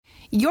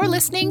You're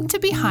listening to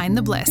Behind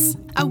the Bliss,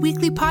 a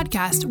weekly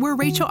podcast where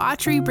Rachel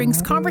Autry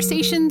brings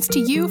conversations to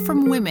you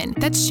from women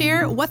that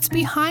share what's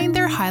behind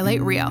their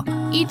highlight reel.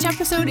 Each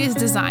episode is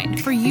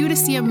designed for you to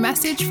see a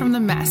message from the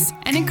mess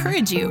and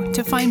encourage you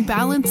to find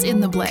balance in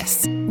the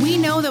bliss. We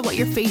know that what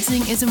you're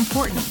facing is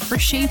important for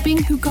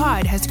shaping who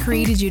God has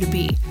created you to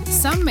be.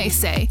 Some may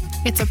say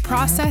it's a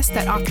process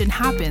that often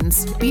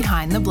happens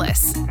behind the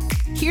bliss.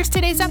 Here's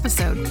today's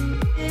episode.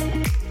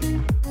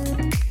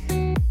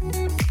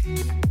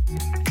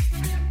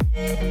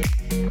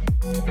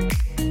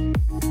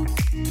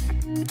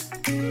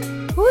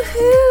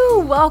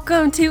 Woohoo!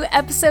 Welcome to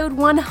episode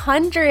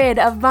 100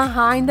 of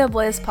Behind the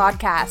Bliss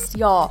podcast.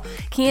 Y'all,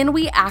 can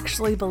we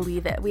actually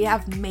believe it? We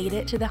have made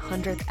it to the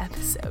 100th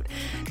episode.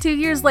 2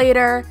 years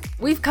later,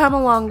 we've come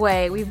a long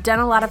way. We've done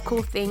a lot of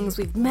cool things.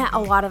 We've met a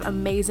lot of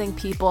amazing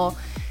people.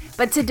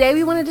 But today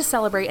we wanted to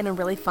celebrate in a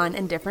really fun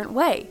and different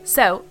way.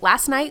 So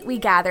last night we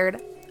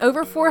gathered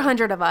over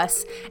 400 of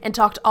us and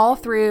talked all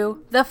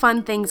through the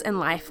fun things in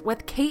life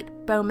with Kate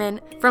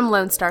Bowman from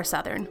Lone Star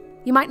Southern.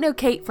 You might know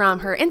Kate from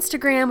her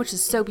Instagram, which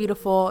is so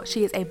beautiful.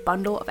 She is a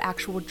bundle of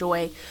actual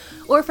joy.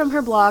 Or from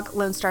her blog,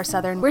 Lone Star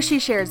Southern, where she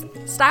shares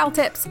style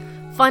tips,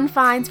 fun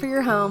finds for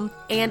your home,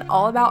 and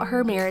all about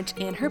her marriage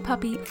and her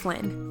puppy,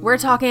 Flynn. We're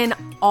talking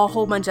a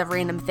whole bunch of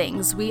random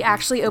things. We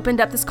actually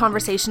opened up this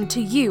conversation to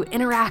you,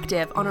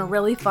 interactive, on a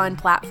really fun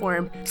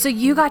platform. So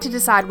you got to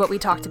decide what we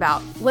talked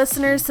about.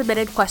 Listeners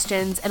submitted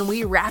questions, and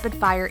we rapid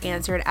fire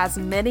answered as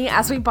many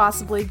as we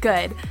possibly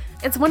could.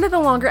 It's one of the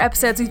longer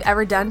episodes we've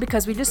ever done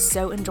because we just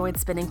so enjoyed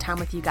spending time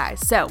with you guys.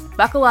 So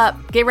buckle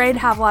up, get ready to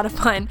have a lot of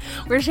fun.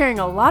 We're sharing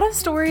a lot of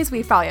stories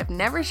we probably have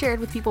never shared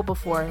with people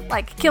before,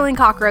 like killing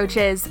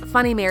cockroaches,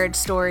 funny marriage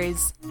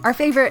stories, our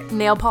favorite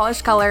nail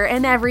polish color,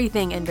 and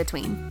everything in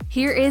between.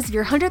 Here is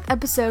your 100th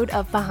episode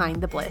of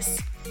Behind the Bliss.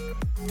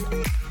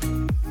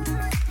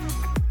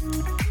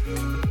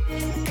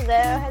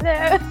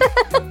 Hello.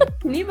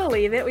 Can you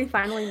believe it? We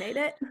finally made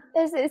it.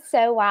 This is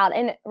so wild.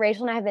 And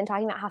Rachel and I have been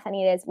talking about how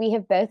funny it is. We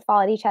have both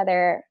followed each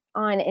other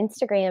on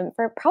Instagram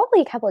for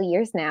probably a couple of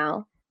years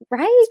now,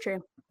 right? It's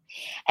true.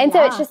 And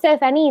so it's just so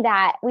funny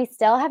that we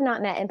still have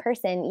not met in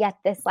person, yet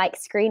this like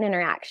screen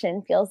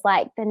interaction feels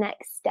like the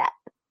next step.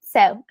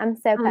 So I'm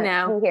so pumped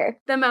to be here.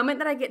 The moment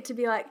that I get to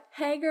be like,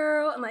 hey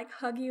girl, and like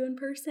hug you in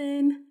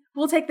person,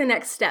 we'll take the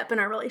next step in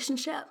our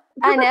relationship.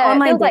 I know.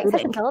 It feels like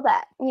such a build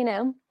up, you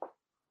know?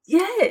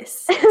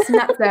 Yes. It's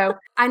nuts though.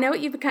 I know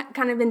what you've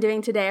kind of been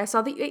doing today. I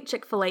saw that you ate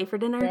Chick-fil-A for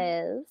dinner.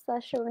 Yes, I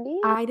sure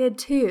did. I did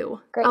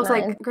too. Great I was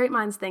minds. like, great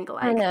minds think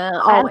alike. I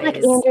know. Always. I was like,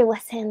 Andrew,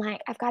 listen,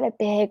 like I've got a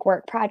big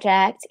work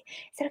project.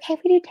 Is it okay if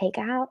we do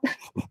takeout?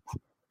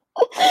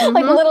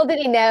 Like little did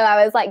he know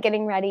I was like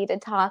getting ready to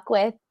talk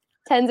with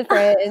tons of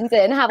friends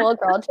and have a little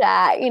girl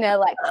chat, you know,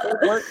 like this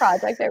work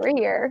project over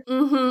here.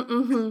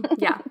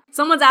 Yeah.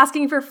 Someone's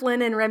asking for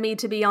Flynn and Remy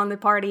to be on the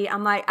party.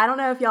 I'm like, I don't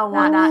know if y'all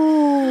want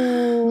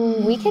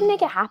that. We can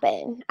make it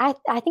happen. I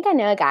think I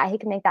know a guy who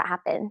can make that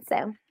happen.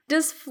 So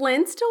does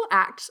Flynn still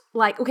act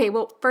like, okay,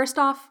 well, first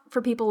off,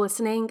 for people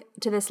listening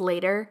to this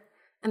later,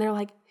 and they're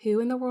like, who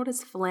in the world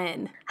is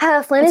Flynn?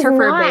 Flynn is her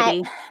fur not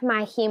baby.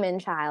 My human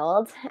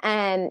child,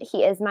 and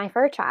he is my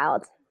fur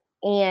child.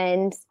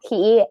 And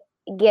he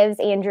gives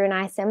Andrew and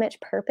I so much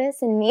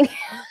purpose and meaning.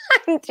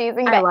 I'm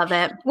choosing. I love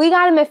it. We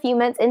got him a few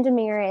months into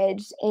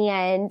marriage,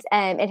 and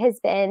it has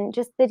been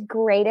just the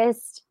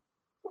greatest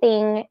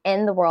thing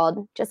in the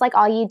world. Just like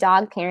all you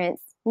dog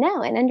parents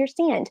know and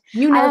understand.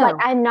 You know, I was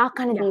like, I'm not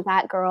going to be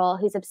that girl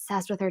who's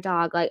obsessed with her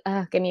dog. Like,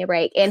 give me a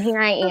break. And here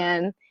I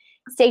am,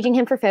 staging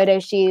him for photo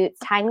shoots,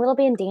 tying little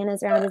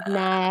bandanas around his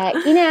neck.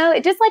 You know,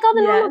 just like all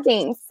the normal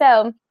things.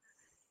 So,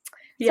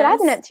 that's what I've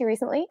been up to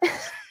recently.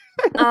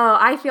 Oh,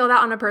 I feel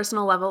that on a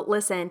personal level.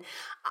 Listen,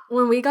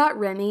 when we got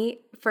Remy,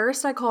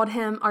 first I called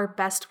him our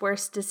best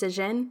worst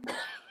decision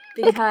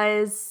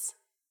because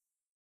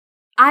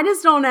I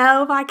just don't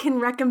know if I can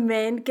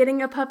recommend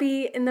getting a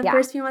puppy in the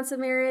first few months of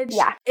marriage.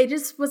 Yeah. It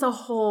just was a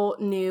whole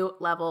new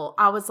level.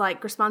 I was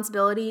like,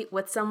 responsibility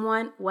with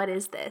someone, what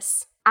is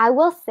this? I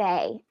will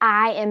say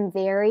I am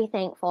very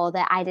thankful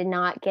that I did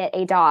not get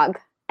a dog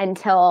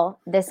until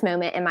this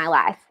moment in my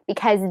life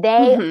because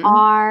they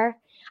are...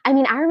 I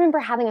mean, I remember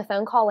having a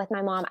phone call with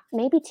my mom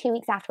maybe 2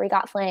 weeks after we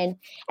got Flynn,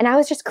 and I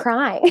was just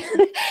crying.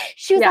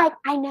 She was like,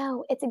 I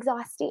know it's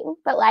exhausting,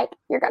 but like,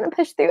 you're going to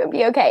push through and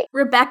be okay.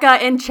 Rebecca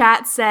in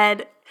chat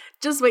said,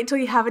 just wait till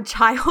you have a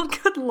child.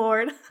 Good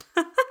Lord.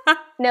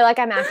 No, like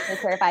I'm actually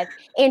terrified.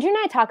 Andrew and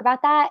I talk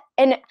about that,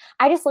 and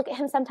I just look at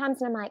him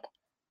sometimes and I'm like,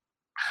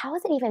 how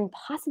is it even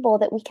possible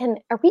that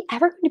are we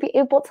ever going to be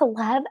able to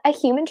love a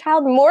human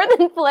child more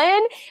than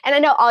Flynn? And I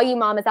know all you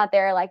mamas out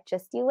there are like,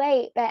 just you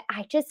wait, but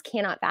I just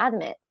cannot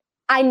fathom it.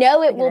 I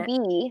know it will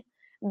be,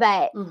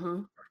 but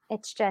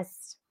it's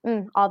just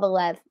all the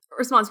love.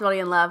 Responsibility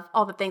and love,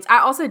 all the things. I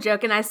also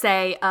joke and I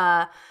say,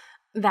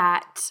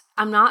 that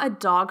I'm not a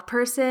dog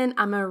person.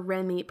 I'm a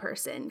Remy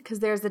person because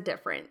there's a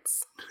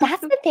difference.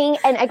 That's the thing.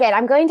 And again,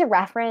 I'm going to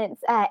reference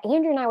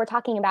Andrew and I were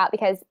talking about,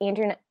 because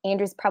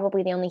Andrew's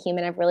probably the only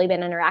human I've really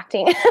been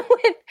interacting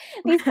with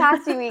these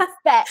past 2 weeks.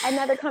 That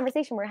another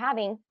conversation we're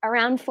having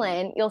around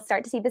Flynn, you'll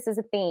start to see this as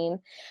a theme.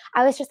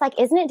 I was just like,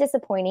 isn't it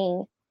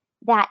disappointing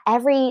that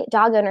every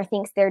dog owner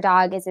thinks their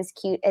dog is as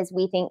cute as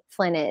we think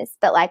Flynn is?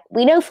 But like,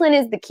 we know Flynn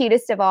is the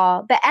cutest of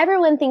all, but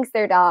everyone thinks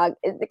their dog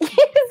is the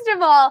cutest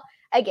of all.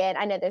 Again,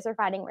 I know those are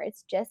fighting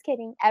words. Just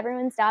kidding.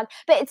 Everyone's dog.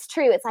 But it's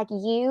true. It's like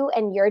you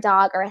and your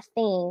dog are a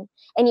thing.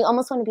 And you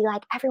almost want to be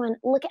like, everyone,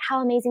 look at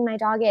how amazing my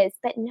dog is.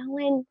 But no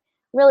one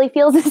really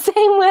feels the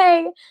same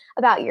way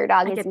about your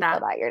dog as you feel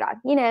about your dog.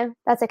 You know,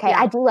 that's okay.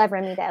 Yeah. I do love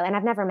Remy, though. And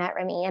I've never met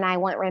Remy. And I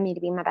want Remy to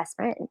be my best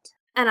friend.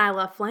 And I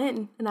love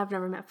Flynn. And I've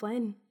never met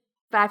Flynn.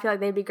 But I feel like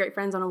they'd be great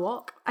friends on a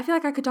walk. I feel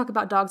like I could talk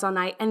about dogs all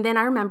night. And then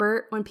I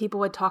remember when people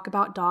would talk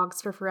about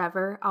dogs for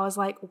forever, I was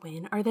like,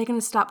 when are they going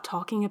to stop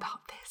talking about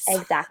this?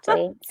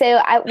 Exactly.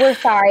 So we're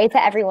sorry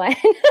to everyone.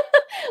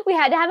 We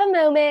had to have a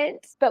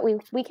moment, but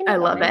we can. I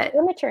love it.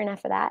 We're mature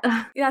enough for that.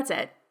 That's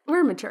it.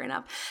 We're mature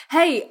enough.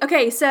 Hey,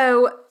 okay.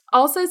 So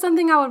also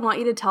something I would want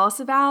you to tell us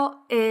about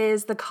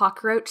is the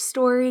cockroach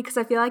story, because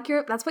I feel like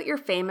that's what you're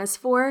famous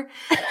for.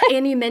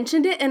 And you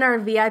mentioned it in our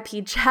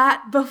VIP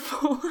chat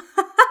before.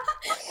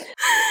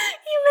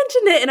 You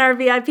mentioned it in our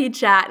VIP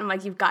chat, and I'm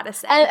like, you've got to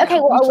say. Okay,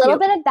 well, a little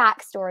bit of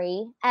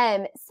backstory.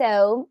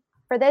 So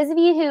for those of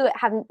you who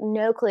have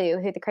no clue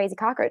who the crazy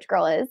cockroach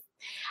girl is,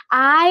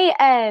 my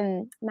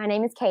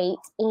name is Kate,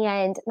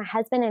 and my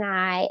husband and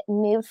I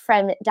moved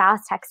from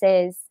Dallas,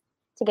 Texas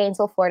to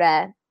Gainesville,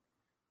 Florida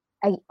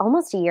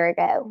almost a year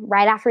ago,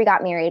 right after we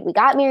got married. We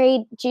got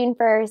married June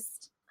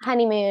 1st,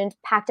 honeymooned,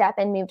 packed up,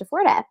 and moved to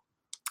Florida.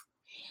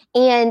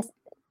 And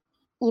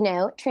you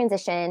know,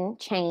 transition,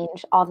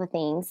 change, all the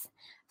things.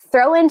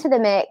 Throw into the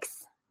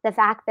mix the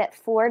fact that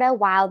Florida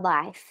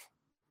wildlife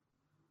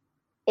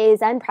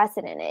is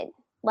unprecedented.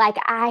 Like,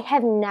 I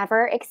have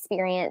never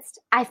experienced,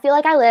 I feel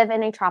like I live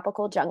in a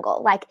tropical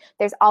jungle. Like,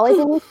 there's always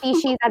a new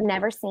species I've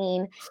never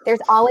seen. There's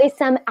always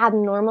some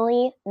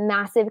abnormally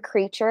massive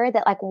creature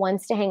that like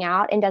wants to hang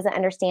out and doesn't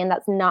understand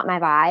that's not my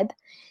vibe.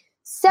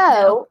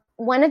 So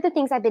one of the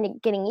things I've been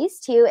getting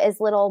used to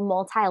is little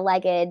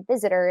multi-legged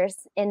visitors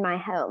in my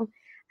home.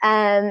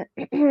 I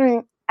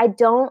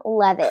don't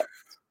love it.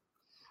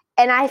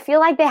 And I feel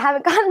like they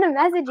haven't gotten the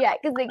message yet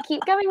because they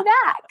keep coming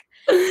back.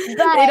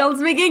 But they don't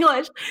speak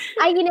English.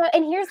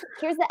 And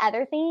here's the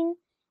other thing.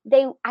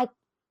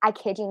 I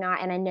kid you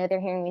not, and I know they're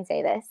hearing me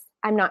say this.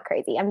 I'm not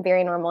crazy. I'm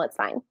very normal. It's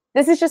fine.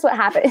 This is just what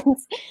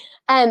happens.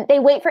 They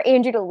wait for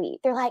Andrew to leave.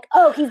 They're like,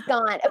 oh, he's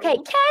gone. Okay,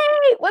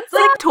 Kate, what's up?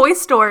 Like Toy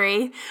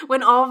Story,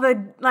 when all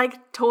the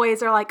like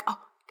toys are like, oh,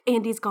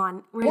 Andy's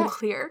gone. We're in the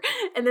clear.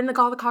 And then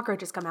all the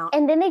cockroaches come out.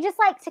 And then they just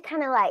like to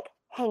kind of like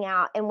hang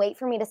out and wait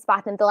for me to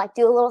spot them. They'll like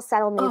do a little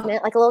subtle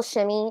movement, like a little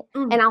shimmy.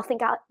 And I'll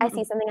think I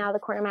see something out of the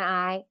corner of my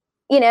eye,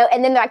 you know,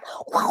 and then they're like,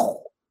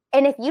 whoa.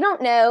 And if you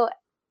don't know,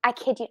 I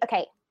kid you.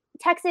 Okay,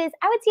 Texas,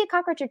 I would see a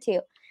cockroach or two.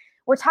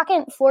 We're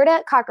talking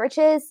Florida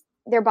cockroaches.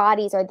 Their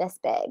bodies are this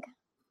big.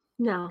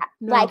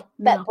 But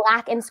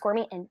black and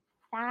squirmy and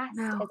fast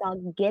as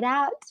I'll get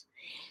out.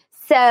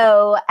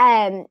 So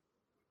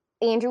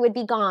Andrew would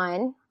be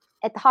gone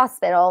at the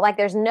hospital. Like,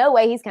 there's no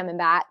way he's coming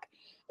back.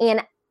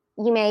 And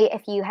you may,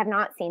 if you have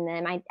not seen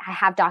them, I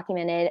have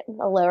documented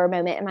a lower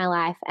moment in my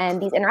life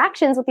and these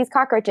interactions with these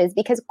cockroaches,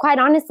 because quite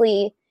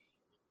honestly,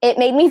 it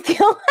made me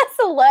feel less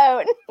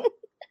alone.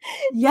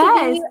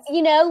 Yes.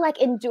 You know,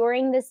 like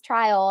enduring this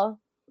trial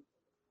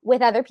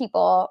with other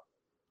people,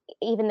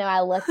 even though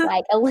I look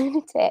like a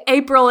lunatic.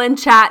 April in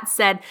chat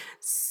said,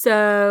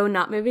 so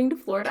not moving to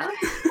Florida.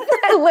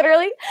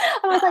 Literally.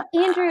 I was like,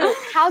 Andrew,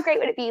 how great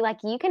would it be? Like,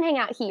 you can hang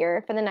out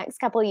here for the next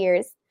couple of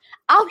years.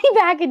 I'll be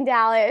back in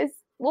Dallas.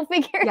 We'll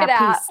figure it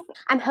out.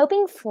 I'm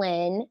hoping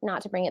Flynn,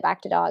 not to bring it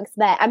back to dogs,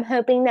 but I'm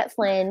hoping that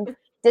Flynn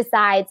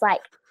decides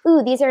like,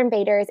 ooh, these are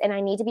invaders and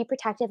I need to be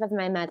protective of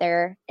my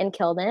mother and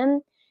kill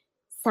them.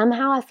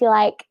 Somehow I feel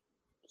like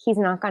he's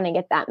not going to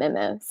get that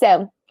memo.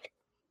 So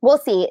we'll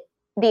see.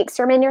 The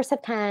exterminators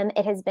have come.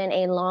 It has been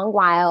a long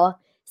while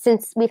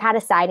since we've had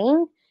a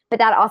sighting, but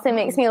that also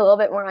makes me a little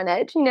bit more on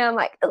edge. You know, I'm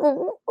like,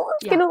 oh,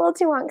 it's been a little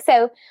too long.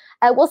 So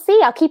we'll see.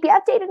 I'll keep you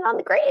updated on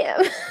the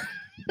gram.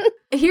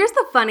 Here's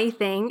the funny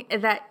thing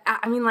that,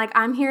 I mean, like,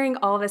 I'm hearing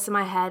all of this in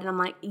my head and I'm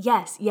like,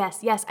 yes,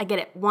 I get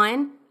it.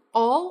 One,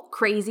 all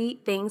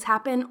crazy things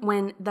happen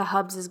when the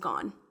hubs is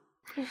gone.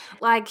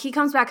 Like, he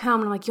comes back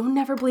home and I'm like, you'll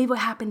never believe what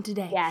happened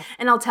today. Yes.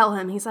 And I'll tell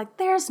him, he's like,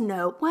 there's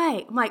no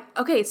way. I'm like,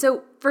 okay,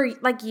 so for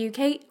like you,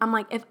 Kate, I'm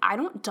like, if I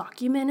don't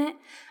document it,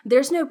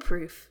 there's no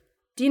proof.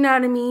 Do you know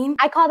what I mean?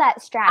 I call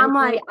that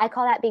strategy. I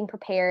call that being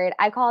prepared.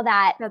 I call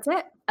that that's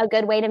it. A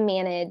good way to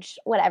manage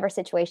whatever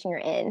situation you're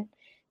in.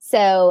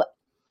 So,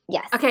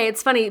 yes. Okay,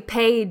 it's funny.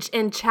 Paige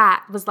in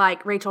chat was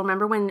like, Rachel,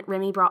 remember when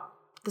Remy brought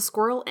the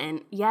squirrel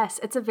in? Yes,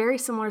 it's a very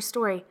similar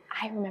story.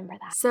 I remember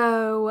that.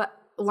 So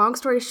long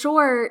story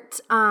short,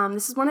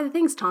 this is one of the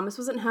things. Thomas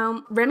wasn't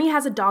home. Remy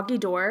has a doggy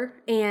door,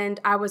 and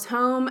I was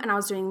home and I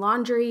was doing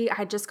laundry. I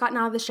had just gotten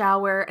out of the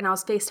shower and I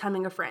was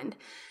FaceTiming a friend.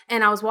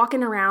 And I was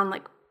walking around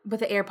like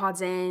with the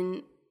AirPods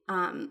in,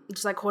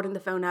 just like holding the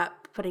phone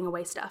up, putting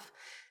away stuff.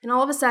 And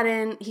all of a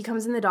sudden, he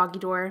comes in the doggy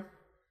door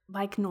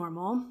like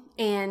normal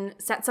and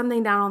set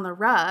something down on the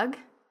rug.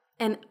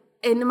 And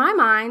in my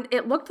mind,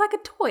 it looked like a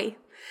toy.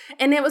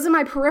 And it was in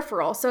my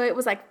peripheral. So it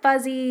was like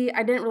fuzzy.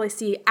 I didn't really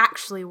see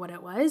actually what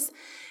it was.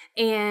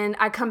 And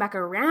I come back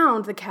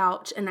around the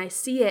couch and I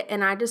see it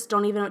and I just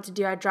don't even know what to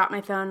do. I dropped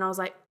my phone and I was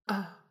like,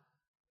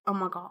 oh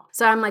my God.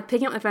 So I'm like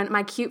picking up my friend,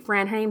 my cute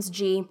friend. Her name's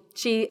G.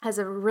 She has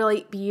a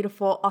really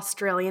beautiful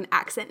Australian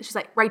accent. She's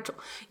like, Rachel,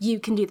 you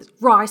can do this.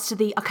 Rise to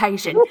the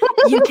occasion.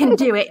 You can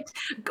do it.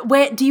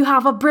 Where do you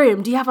have a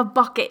broom? Do you have a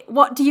bucket?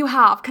 What do you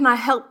have? Can I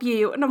help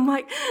you? And I'm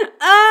like,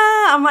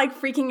 I'm like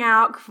freaking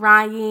out,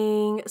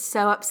 crying,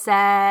 so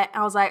upset.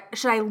 I was like,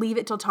 should I leave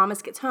it till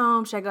Thomas gets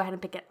home? Should I go ahead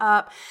and pick it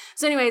up?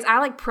 So anyways, I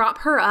like prop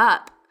her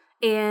up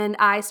and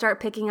I start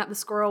picking up the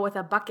squirrel with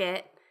a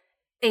bucket.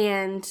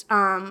 And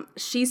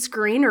she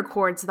screen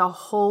records the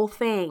whole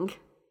thing.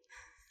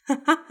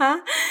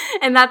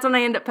 And that's when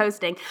I end up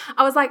posting.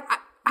 I was like,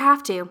 I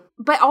have to.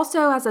 But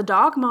also as a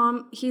dog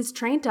mom, he's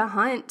trained to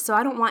hunt. So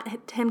I don't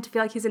want him to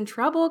feel like he's in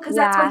trouble because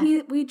that's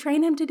what we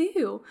train him to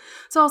do.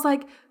 So I was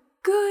like,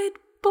 good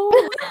boy.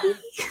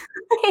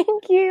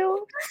 Thank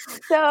you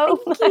so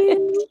much.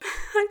 You.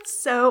 I'm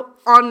so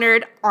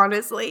honored,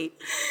 honestly.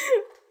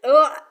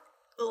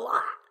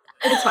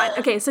 It's fine.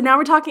 Okay, so now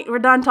we're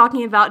done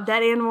talking about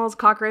dead animals,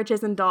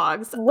 cockroaches, and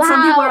dogs. Wow.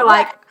 Some people are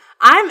like,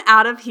 I'm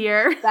out of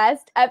here.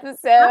 Best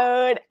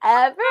episode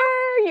ever.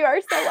 You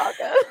are so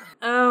welcome.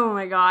 Oh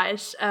my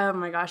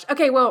gosh.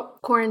 Okay, well,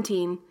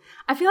 quarantine.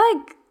 I feel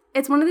like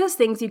it's one of those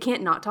things you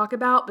can't not talk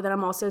about, but then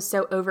I'm also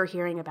so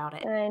overhearing about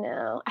it. I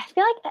know. I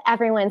feel like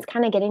everyone's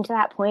kind of getting to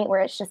that point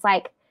where it's just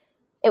like,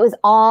 it was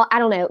all, I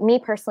don't know, me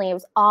personally, it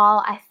was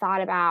all I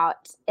thought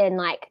about and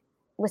like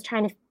was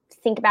trying to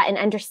think about and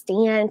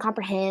understand,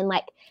 comprehend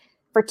like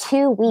for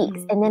 2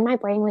 weeks. Mm-hmm. And then my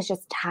brain was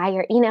just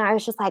tired. You know, I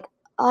was just like,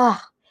 I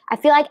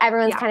feel like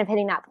everyone's kind of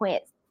hitting that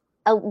point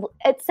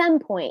at some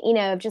point, you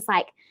know, of just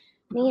like,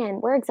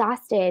 man, we're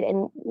exhausted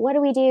and what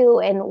do we do?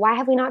 And why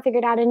have we not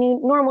figured out a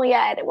new normal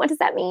yet? And what does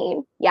that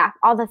mean? Yeah.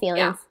 All the feelings.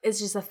 Yeah, it's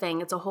just a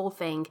thing. It's a whole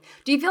thing.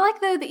 Do you feel like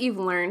though that you've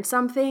learned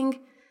something?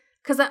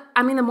 Because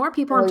I mean, the more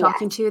people I'm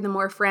talking to, the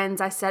more friends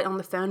I sit on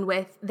the phone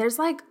with, there's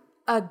like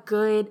a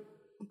good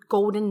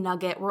golden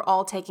nugget we're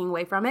all taking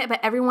away from it, but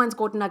everyone's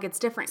golden nugget's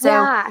different.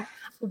 So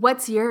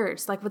what's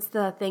yours? Like, what's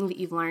the thing that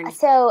you've learned?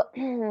 So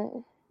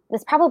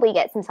this probably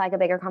gets into like a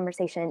bigger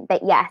conversation,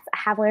 but yes, I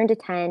have learned a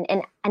ton.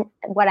 And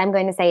what I'm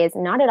going to say is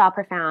not at all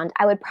profound.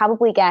 I would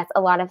probably guess a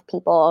lot of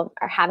people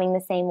are having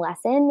the same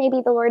lesson.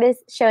 Maybe the Lord is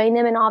showing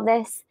them in all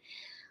this.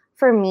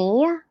 For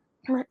me,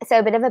 so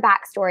a bit of a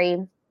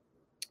backstory.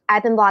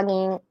 I've been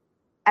blogging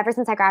ever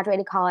since I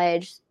graduated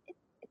college.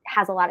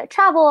 Has a lot of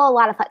travel, a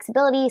lot of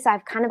flexibility. So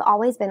I've kind of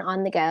always been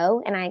on the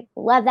go and I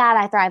love that.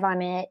 I thrive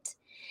on it.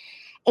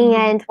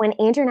 And when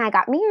Andrew and I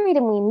got married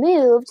and we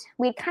moved,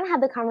 we kind of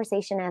had the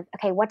conversation of,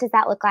 okay, what does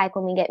that look like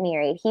when we get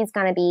married? He's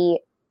going to be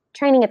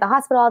training at the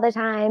hospital all the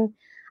time.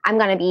 I'm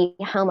going to be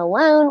home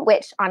alone,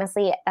 which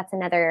honestly, that's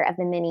another of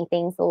the many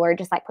things the Lord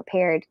just like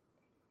prepared.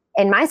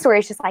 And my story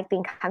is just like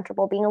being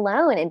comfortable being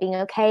alone and being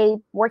okay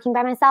working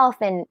by myself.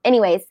 And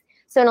anyways,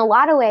 so in a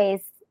lot of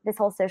ways, this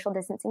whole social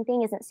distancing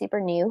thing isn't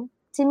super new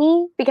to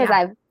me because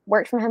I've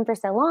worked from home for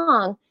so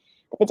long.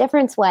 But the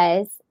difference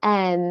was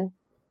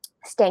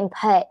staying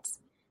put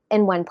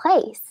in one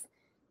place.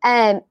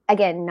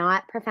 Again,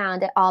 not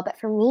profound at all, but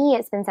for me,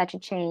 it's been such a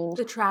change.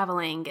 The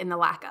traveling and the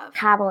lack of.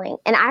 Traveling.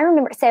 And I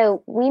remember,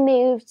 so we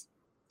moved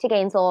to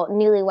Gainesville,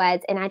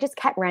 newlyweds, and I just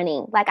kept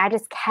running. Like I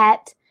just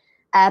kept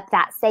up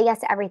that say yes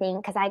to everything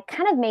because I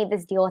kind of made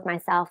this deal with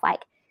myself,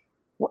 like,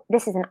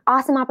 this is an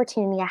awesome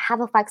opportunity. I have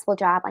a flexible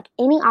job. Like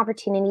any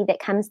opportunity that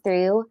comes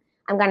through,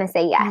 I'm going to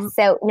say yes. Mm-hmm.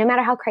 So no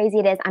matter how crazy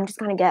it is, I'm just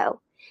going to go.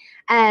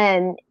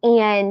 And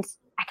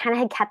I kind of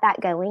had kept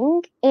that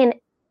going and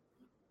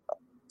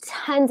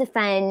tons of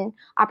fun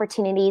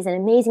opportunities and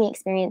amazing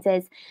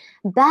experiences.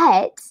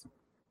 But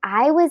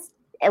I was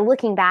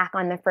looking back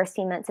on the first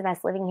few months of us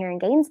living here in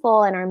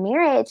Gainesville and our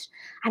marriage.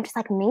 I'm just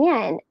like,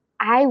 man,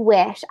 I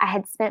wish I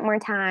had spent more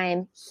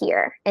time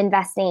here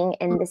investing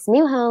in this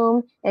new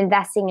home,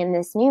 investing in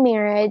this new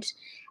marriage.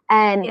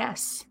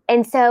 Yes.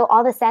 And so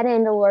all of a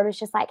sudden the Lord was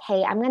just like,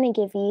 hey, I'm going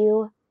to give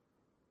you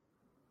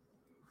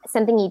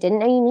something you didn't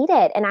know you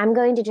needed. And I'm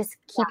going to just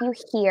keep you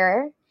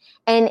here.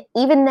 And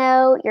even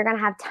though you're going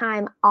to have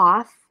time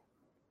off,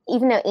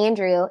 even though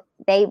Andrew,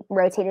 they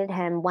rotated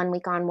him 1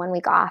 week on, 1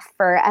 week off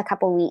for a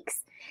couple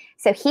weeks.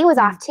 So he was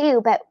off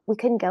too, but we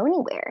couldn't go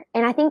anywhere.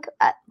 And I think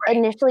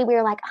initially we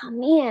were like, oh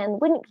man,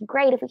 wouldn't it be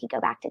great if we could go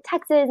back to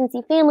Texas and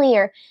see family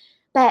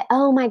but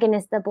oh my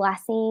goodness, the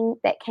blessing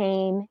that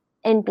came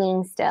in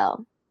being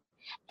still.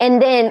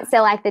 And then,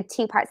 so like the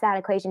two parts of that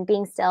equation,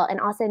 being still and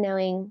also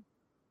knowing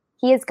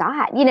he is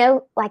God,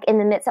 like in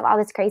the midst of all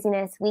this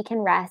craziness, we can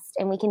rest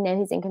and we can know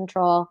he's in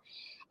control.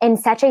 And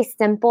such a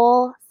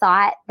simple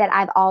thought that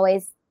I've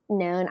always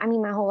known. I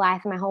mean, my whole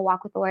life and my whole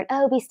walk with the Lord,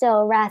 be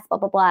still, rest, blah,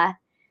 blah, blah.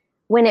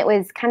 When it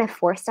was kind of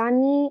forced on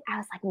me, I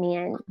was like,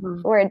 man,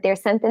 Lord,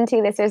 there's something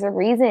to this. There's a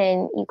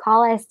reason you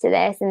call us to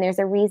this. And there's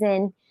a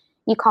reason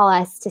you call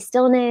us to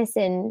stillness.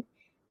 And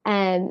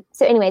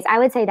so anyways, I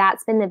would say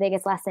that's been the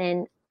biggest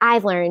lesson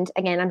I've learned.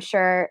 Again, I'm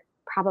sure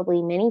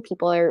probably many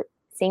people are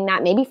seeing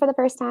that maybe for the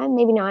first time,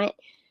 maybe not.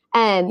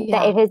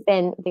 That it has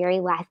been very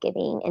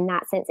life-giving in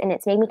that sense. And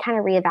it's made me kind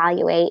of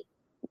reevaluate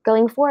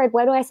going forward.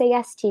 What do I say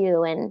yes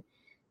to? And,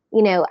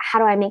 how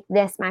do I make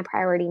this my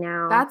priority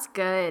now? That's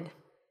good.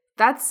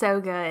 That's so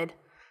good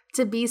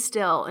to be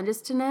still and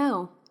just to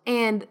know.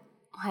 And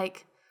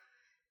like,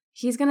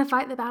 he's going to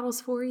fight the battles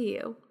for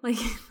you. Like,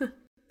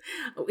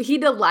 he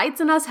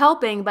delights in us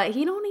helping, but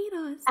he don't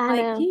need us. I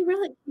know. He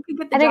really can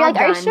get the and job they're like,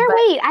 done. are you sure?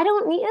 Wait, I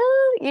don't need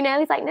you.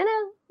 He's like, no,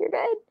 you're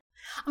good.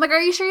 I'm like,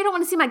 are you sure you don't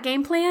want to see my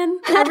game plan?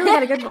 I really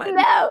got a good one.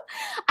 No,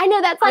 I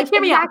know that's like,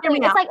 hear me out.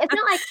 It's like, it's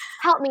not like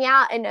help me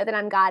out and know that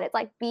I'm God. It's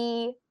like,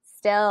 be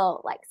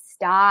still, like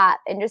stop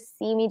and just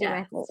see me do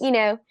my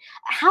thing.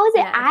 How is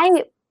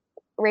it?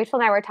 Rachel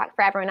and I were talking,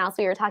 for everyone else,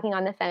 we were talking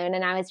on the phone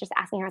and I was just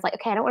asking her, I was like,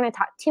 okay, I don't want to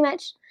talk too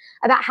much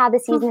about how the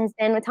season has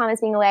been with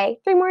Thomas being away.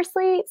 3 more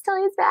sleeps till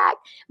he's back.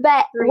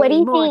 But what do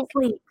you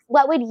think,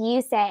 what would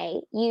you say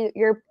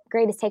your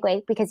greatest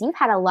takeaway? Because you've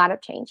had a lot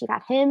of change. You've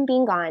had him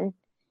being gone.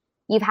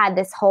 You've had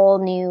this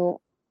whole new,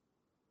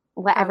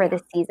 whatever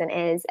this season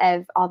is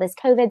of all this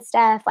COVID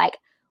stuff. Like,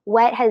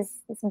 what has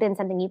been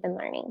something you've been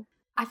learning?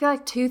 I feel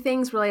like 2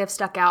 things really have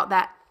stuck out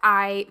that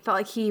I felt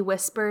like he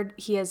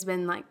has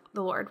been like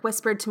the Lord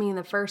whispered to me in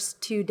the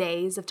first 2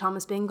 days of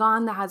Thomas being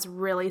gone that has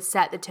really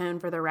set the tone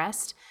for the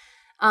rest.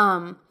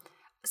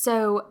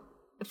 So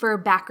for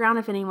background,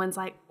 if anyone's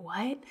like,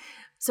 what?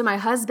 So my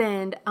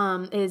husband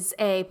is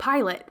a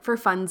pilot for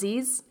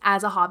funsies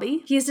as a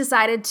hobby. He's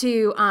decided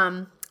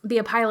to be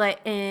a pilot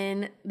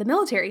in the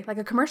military, like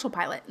a commercial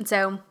pilot. And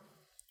so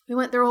we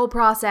went through a whole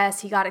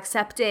process. He got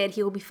accepted.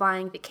 He will be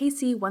flying the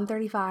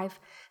KC-135.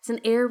 It's an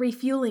air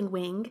refueling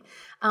wing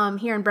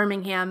here in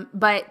Birmingham,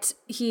 but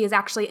he is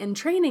actually in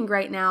training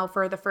right now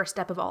for the first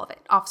step of all of it,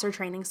 officer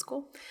training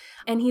school.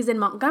 And he's in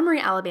Montgomery,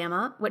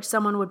 Alabama, which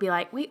someone would be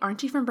like, wait,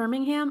 aren't you from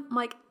Birmingham? I'm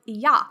like,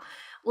 yeah.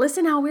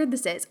 Listen how weird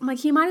this is. I'm like,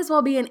 he might as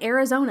well be in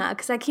Arizona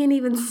because I can't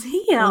even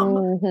see him.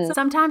 Mm-hmm. So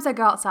sometimes I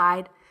go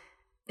outside.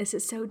 This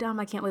is so dumb.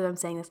 I can't believe I'm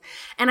saying this.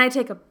 And I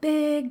take a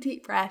big,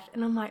 deep breath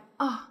and I'm like,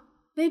 oh,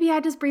 maybe I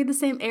just breathe the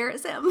same air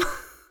as him.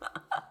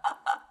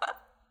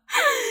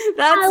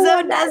 That's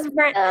so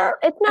desperate.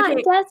 It's not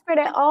desperate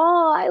at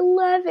all. I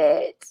love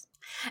it.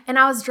 And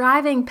I was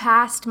driving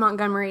past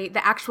Montgomery,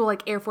 the actual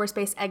like Air Force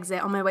Base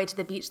exit on my way to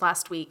the beach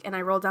last week. And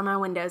I rolled down my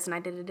windows and I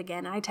did it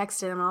again. And I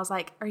texted him. I was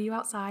like, are you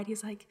outside?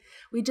 He's like,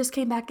 we just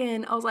came back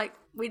in. I was like,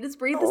 we just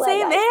breathe the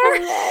same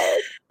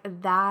air.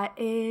 That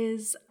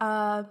is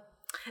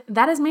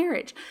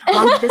marriage,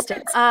 long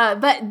distance.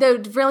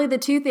 But really the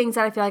 2 things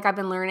that I feel like I've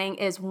been learning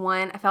is,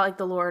 one, I felt like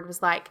the Lord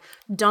was like,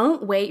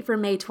 don't wait for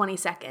May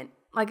 22nd.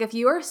 Like, if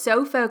you are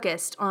so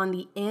focused on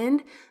the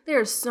end,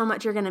 there's so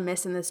much you're going to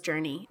miss in this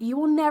journey. You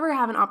will never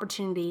have an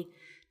opportunity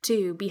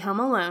to be home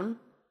alone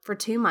for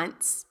 2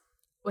 months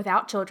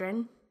without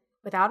children,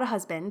 without a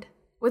husband,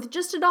 with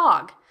just a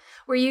dog,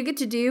 where you get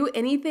to do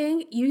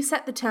anything. You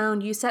set the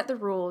tone, you set the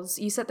rules,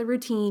 you set the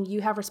routine,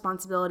 you have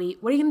responsibility.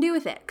 What are you going to do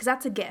with it? Because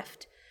that's a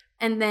gift.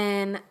 And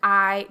then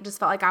I just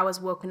felt like I was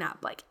woken up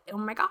like, oh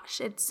my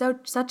gosh, it's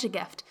such a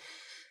gift.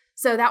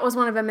 So that was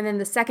one of them. And then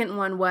the second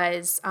one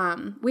was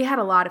we had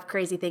a lot of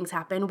crazy things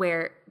happen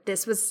where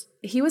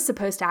he was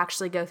supposed to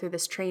actually go through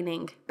this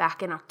training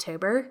back in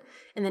October,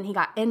 and then he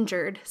got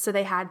injured. So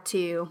they had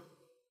to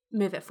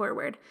move it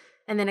forward,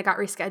 and then it got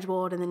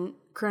rescheduled, and then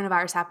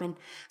coronavirus happened.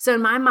 So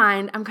in my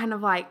mind, I'm kind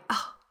of like,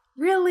 oh,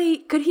 really?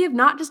 Could he have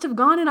not just have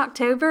gone in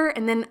October?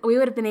 And then we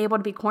would have been able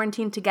to be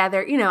quarantined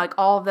together, like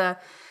all the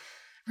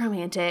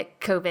romantic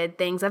COVID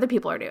things other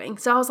people are doing.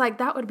 So I was like,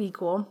 that would be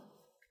cool.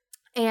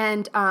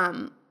 And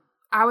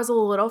I was a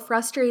little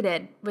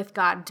frustrated with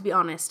God, to be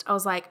honest. I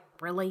was like,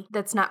 really?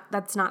 That's not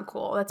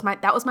cool.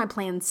 That was my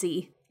plan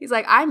C. He's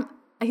like, I've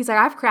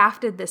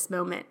crafted this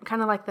moment,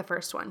 kind of like the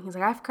first one. He's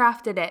like, I've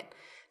crafted it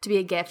to be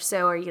a gift.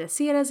 So are you going to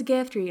see it as a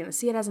gift, or are you going to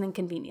see it as an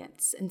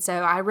inconvenience? And so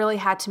I really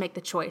had to make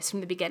the choice from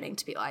the beginning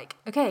to be like,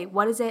 okay,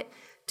 what is it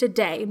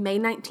today, May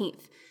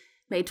 19th,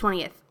 May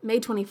 20th, May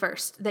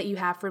 21st that you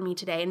have for me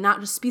today? And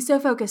not just be so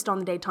focused on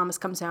the day Thomas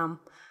comes home.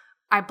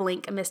 I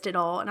blink, I missed it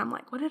all. And I'm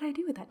like, what did I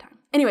do at that time?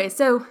 Anyway,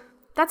 so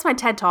that's my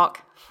TED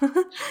Talk.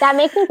 That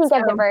makes me think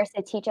of the verse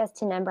to teach us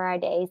to number our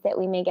days that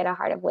we may get a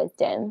heart of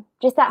wisdom.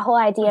 Just that whole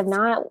idea of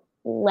not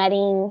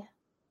letting,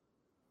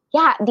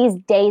 these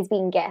days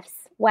being gifts,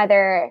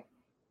 whether,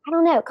 I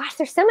don't know, gosh,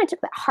 there's so much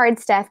hard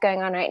stuff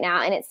going on right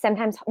now. And it's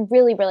sometimes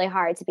really, really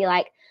hard to be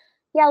like,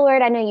 yeah,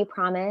 Lord, I know you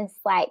promised,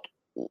 like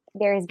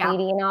there's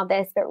beauty in all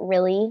this,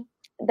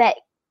 but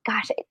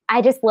gosh,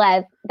 I just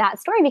love that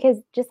story because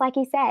just like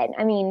you said,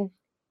 I mean,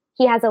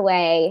 he has a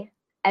way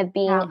of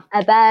being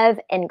above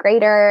and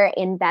greater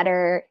and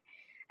better.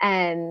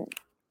 And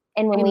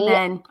when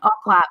Amen. All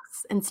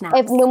claps and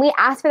snaps. when we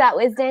ask for that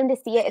wisdom to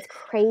see it, it's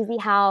crazy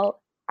how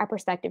our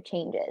perspective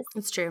changes.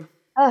 It's true.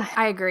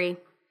 I agree.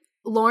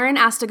 Lauren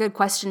asked a good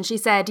question. She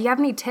said, do you have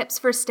any tips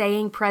for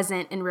staying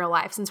present in real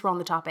life, since we're on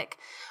the topic,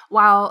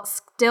 while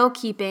still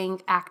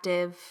keeping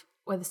active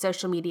with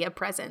social media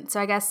present?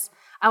 So I guess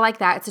I like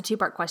that. It's a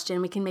 2-part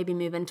question. We can maybe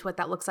move into what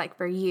that looks like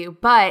for you.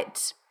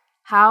 But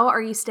how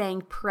are you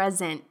staying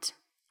present?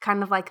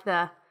 Kind of like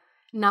the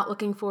not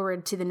looking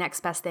forward to the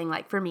next best thing,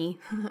 like for me,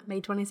 May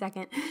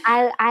 22nd.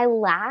 I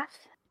laugh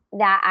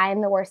that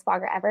I'm the worst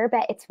blogger ever,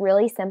 but it's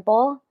really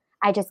simple.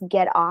 I just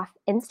get off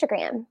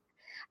Instagram.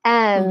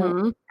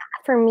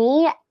 For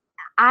me,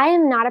 I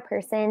am not a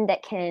person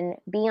that can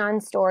be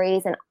on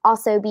stories and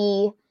also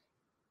be,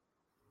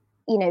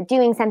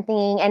 doing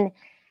something. And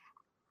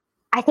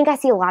I think I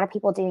see a lot of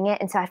people doing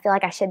it. And so I feel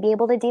like I should be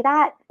able to do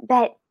that,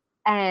 but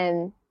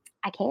I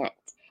can't.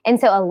 And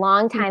so a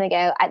long time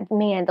ago,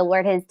 the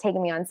Lord has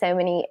taken me on so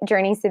many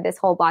journeys through this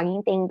whole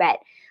blogging thing, but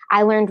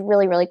I learned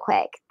really, really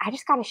quick. I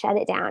just got to shut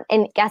it down.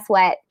 And guess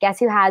what? Guess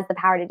who has the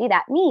power to do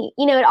that? Me.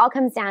 It all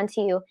comes down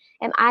to,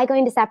 am I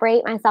going to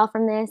separate myself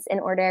from this in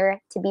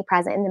order to be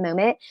present in the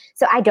moment?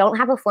 So I don't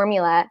have a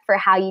formula for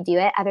how you do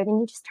it other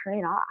than you just turn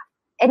it off.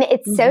 And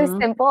it's so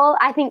simple.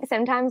 I think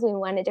sometimes we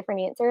want a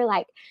different answer.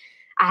 Like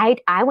I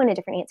want a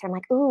different answer. I'm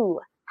like, ooh,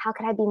 how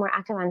could I be more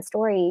active on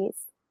stories?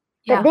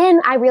 Yeah. But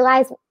then I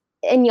realized,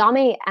 and y'all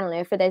may, I don't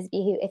know, for those of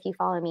you if you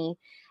follow me,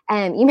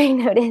 you may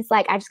notice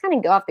like I just kind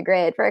of go off the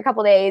grid for a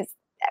couple days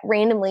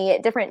randomly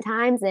at different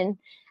times. And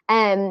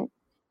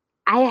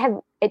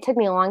it took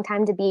me a long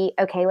time to be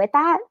okay with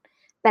that.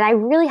 But I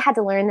really had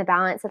to learn the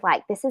balance of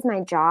like, this is my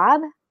job,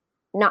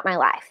 not my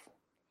life.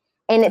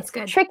 And it's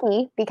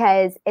tricky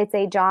because it's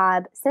a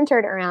job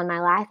centered around my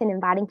life and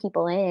inviting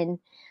people in.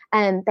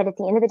 But at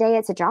the end of the day,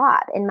 it's a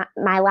job. And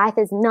my life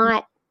is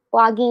not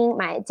blogging.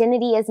 My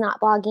identity is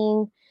not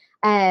blogging.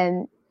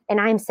 And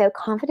I'm so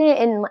confident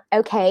and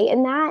okay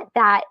in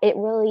that it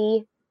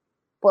really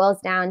boils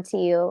down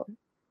to,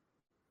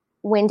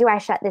 when do I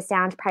shut this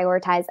down to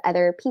prioritize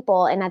other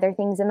people and other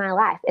things in my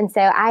life? And so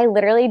I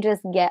literally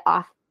just get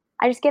off.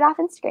 I just get off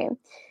Instagram.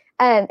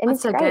 And that's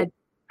it's so great. Good.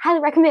 Highly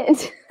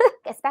recommend.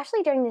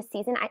 Especially during this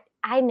season,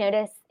 I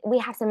notice we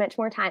have so much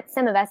more time.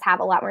 Some of us have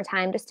a lot more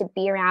time just to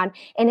be around.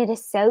 And it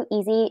is so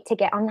easy to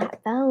get on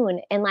that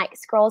phone and like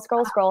scroll,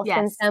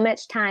 spend so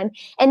much time.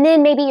 And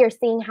then maybe you're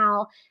seeing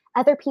how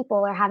other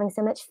people are having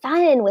so much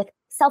fun with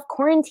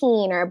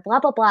self-quarantine or blah,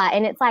 blah, blah.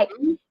 And it's like,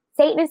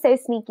 Satan is so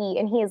sneaky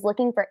and he is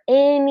looking for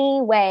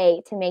any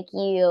way to make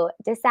you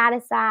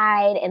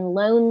dissatisfied and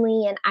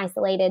lonely and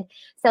isolated.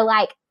 So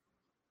like,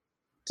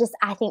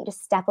 I think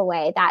just step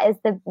away. That is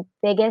the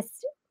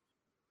biggest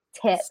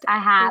tip I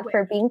have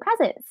for being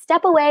present.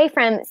 Step away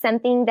from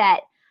something that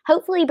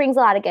hopefully brings a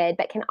lot of good,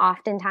 but can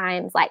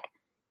oftentimes like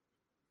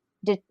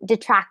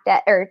distract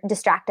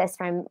us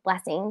from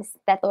blessings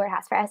that the Lord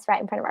has for us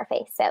right in front of our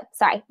face. So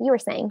sorry, you were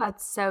saying.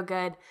 That's so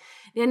good.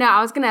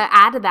 I was going to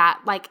add to that.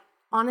 Like,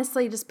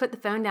 honestly, just put the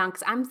phone down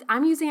because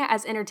I'm using it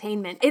as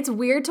entertainment. It's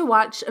weird to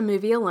watch a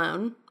movie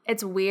alone.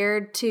 It's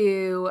weird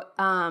to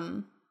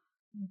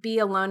be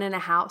alone in a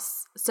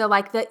house. So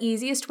like the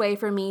easiest way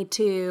for me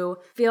to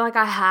feel like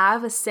I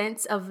have a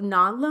sense of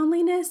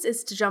non-loneliness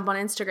is to jump on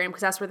Instagram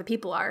because that's where the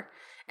people are.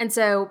 And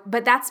so,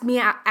 but that's me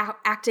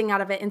acting out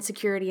of an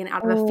insecurity and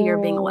out of a fear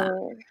of being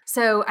alone.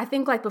 So I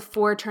think like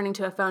before turning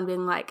to a phone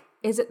being like,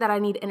 is it that I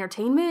need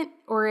entertainment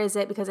or is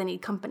it because I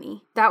need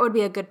company? That would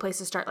be a good place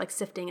to start like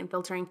sifting and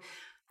filtering.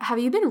 Have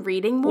you been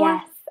reading more?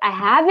 Yes, I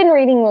have been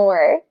reading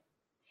more.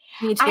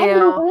 Me too. I've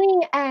been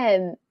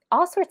doing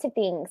all sorts of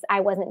things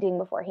I wasn't doing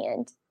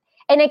beforehand.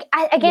 And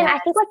I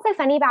think what's so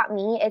funny about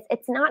me is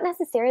it's not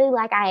necessarily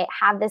like I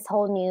have this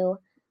whole new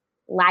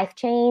life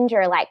change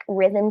or like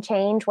rhythm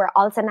change where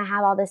all of a sudden I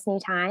have all this new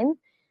time.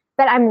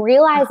 But I'm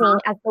realizing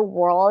as the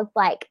world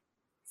like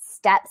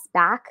steps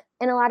back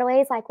in a lot of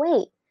ways, like,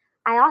 wait,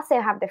 I also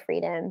have the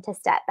freedom to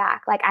step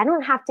back. Like I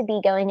don't have to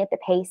be going at the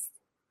pace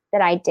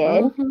that I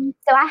did.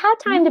 So I have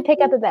time to pick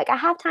up a book. I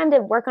have time to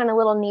work on a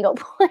little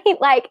needlepoint.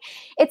 Like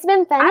it's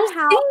been funny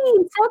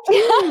so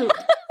cute.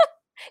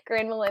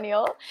 Grand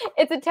Millennial.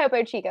 It's a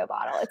Topo Chico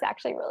bottle. It's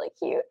actually really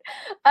cute.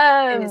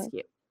 It is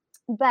cute.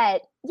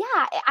 But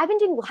yeah, I've been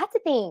doing lots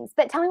of things.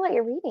 But tell me what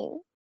you're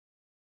reading.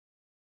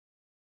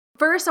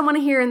 First, I want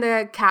to hear in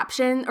the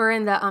caption or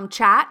in the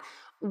chat,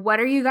 what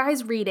are you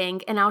guys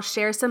reading? And I'll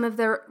share some of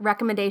the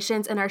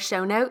recommendations in our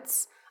show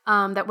notes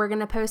that we're going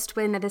to post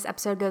when this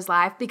episode goes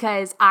live,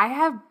 because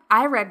I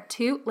read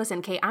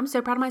listen, Kate, I'm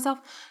so proud of myself,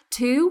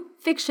 2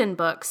 fiction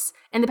books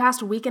in the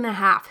past week and a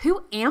half.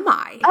 Who am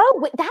I?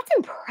 Oh, that's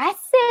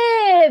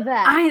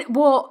impressive.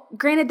 Well,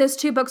 granted, those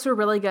 2 books were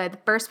really good. The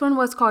first one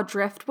was called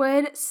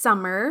Driftwood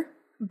Summer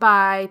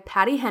by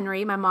Patty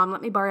Henry. My mom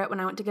let me borrow it when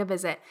I went to go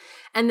visit.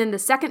 And then the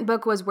second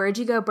book was Where'd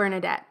You Go,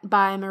 Bernadette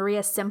by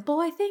Maria Semple,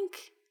 I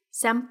think.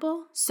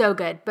 Semple? So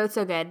good. Both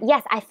so good.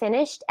 Yes, I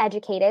finished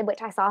Educated,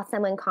 which I saw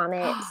someone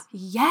comment.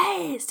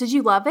 Yes. Did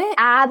you love it?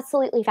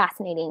 Absolutely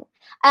fascinating.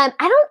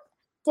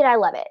 Did I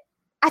love it?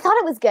 I thought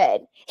it was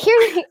good.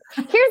 Here's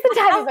the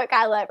type of book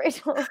I love,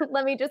 Rachel.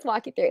 Let me just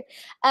walk you through.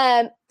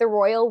 The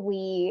Royal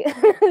We.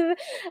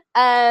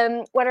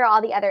 What are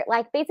all the other,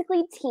 like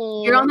basically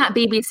teen. You're on that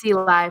BBC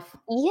Live.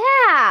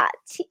 Yeah.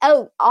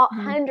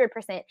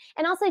 100%.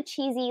 And also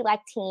cheesy,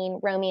 like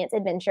teen romance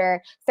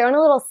adventure. Throw in a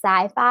little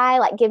sci-fi,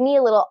 like give me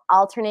a little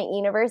alternate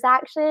universe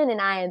action and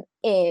I am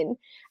in.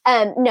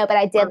 No, but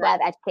I did love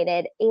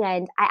Educated.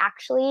 And I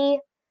actually,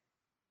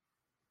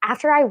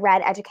 after I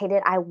read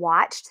Educated, I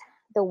watched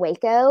the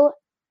Waco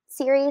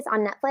series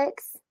on Netflix.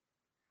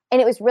 And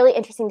it was really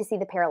interesting to see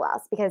the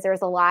parallels because there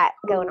was a lot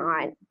going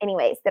on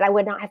anyways that I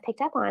would not have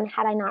picked up on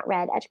had I not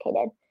read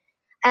Educated.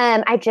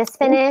 I just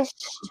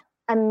finished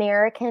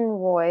American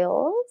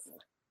Royals.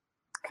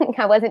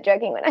 I wasn't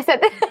joking when I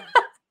said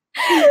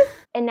that.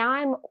 And now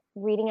I'm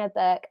reading a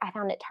book I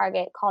found at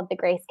Target called The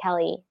Grace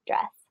Kelly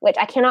Dress, which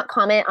I cannot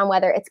comment on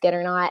whether it's good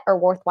or not or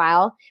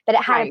worthwhile, but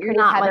it had a pretty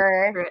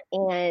cover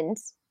and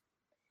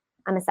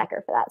I'm a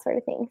sucker for that sort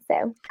of thing.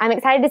 So I'm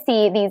excited to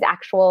see these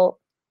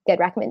actual good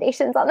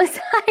recommendations on the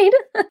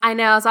side. I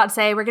know. I was about to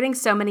say, we're getting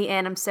so many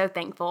in. I'm so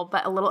thankful,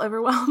 but a little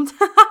overwhelmed.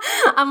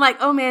 I'm like,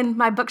 oh man,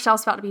 my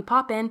bookshelf's about to be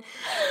popping.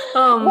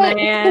 Oh man.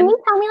 Can you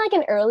tell me like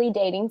an early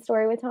dating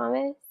story with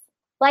Thomas?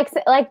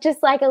 Like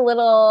just like a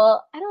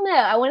little, I don't know.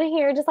 I want to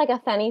hear just like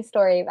a funny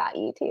story about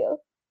you two.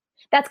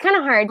 That's kind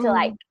of hard to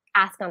like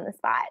ask on the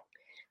spot.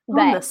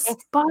 On the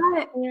spot?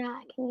 Yeah.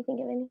 Can you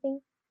think of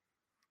anything?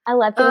 I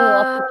love getting a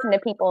little peeks into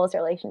people's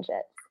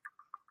relationships.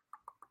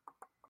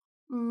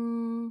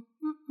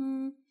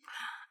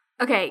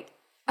 Okay.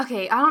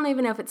 I don't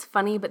even know if it's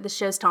funny, but this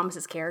shows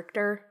Thomas's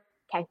character.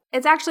 Okay.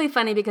 It's actually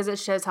funny because it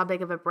shows how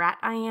big of a brat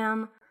I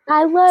am.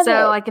 I love it.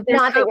 So like if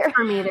there's hope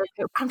for me,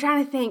 I'm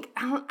trying to think.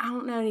 I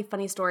don't know any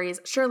funny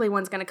stories. Surely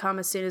one's gonna come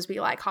as soon as we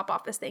like hop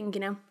off this thing, you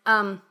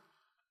know?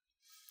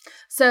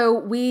 So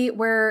we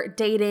were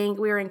dating,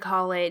 we were in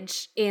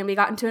college, and we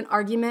got into an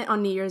argument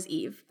on New Year's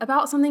Eve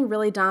about something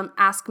really dumb.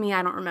 Ask me,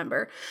 I don't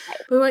remember.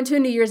 We went to a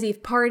New Year's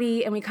Eve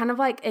party, and we kind of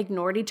like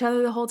ignored each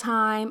other the whole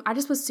time. I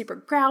just was super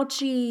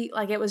grouchy.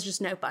 Like, it was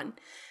just no fun.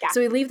 Yeah.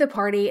 So we leave the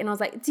party, and I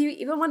was like, do you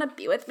even want to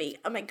be with me?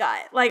 Oh my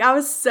God. Like, I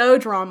was so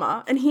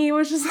drama. And he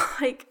was just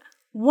like,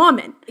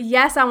 woman,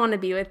 yes, I want to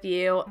be with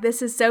you.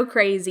 This is so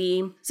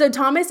crazy. So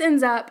Thomas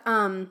ends up,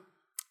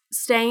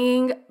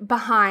 staying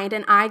behind,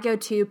 and I go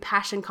to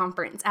Passion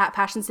Conference at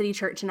Passion City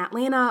Church in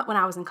Atlanta when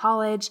I was in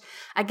college.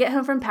 I get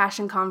home from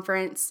Passion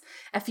Conference.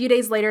 A few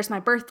days later is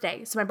my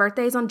birthday. So my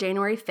birthday is on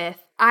January 5th.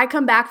 I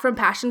come back from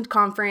Passion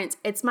Conference.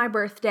 It's my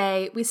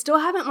birthday. We still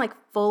haven't like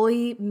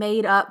fully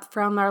made up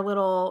from our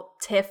little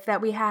tiff that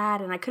we had,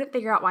 and I couldn't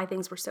figure out why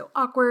things were so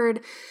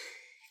awkward.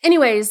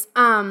 Anyways,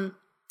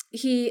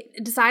 he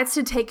decides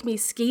to take me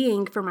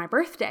skiing for my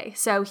birthday.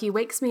 So he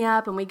wakes me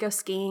up and we go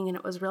skiing, and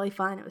it was really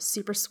fun. It was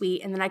super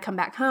sweet. And then I come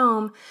back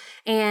home,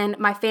 and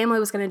my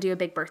family was going to do a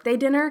big birthday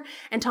dinner.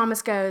 And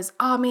Thomas goes,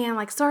 oh man,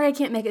 like, sorry, I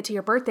can't make it to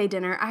your birthday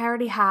dinner. I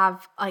already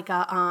have like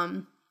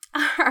I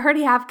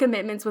already have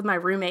commitments with my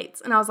roommates.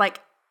 And I was like,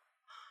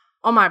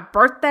 on my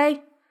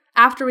birthday?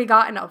 After we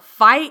got in a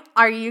fight?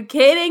 Are you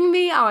kidding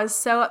me? I was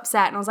so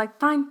upset. And I was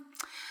like, fine,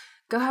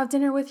 go have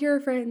dinner with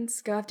your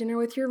friends. Go have dinner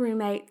with your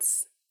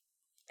roommates.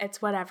 It's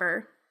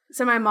whatever.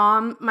 So my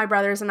mom, my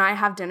brothers, and I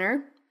have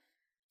dinner.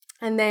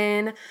 And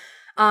then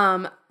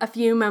a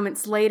few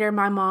moments later,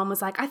 my mom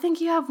was like, I think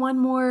you have one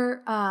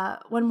more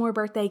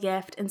birthday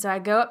gift. And so I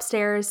go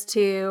upstairs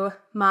to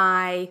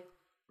my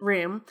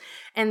room,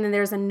 and then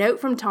there's a note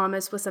from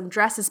Thomas with some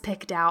dresses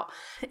picked out.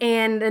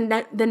 And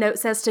the note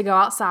says to go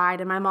outside.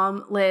 And my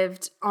mom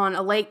lived on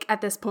a lake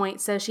at this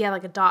point, so she had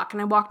like a dock.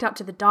 And I walked out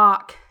to the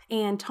dock,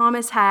 and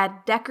Thomas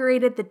had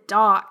decorated the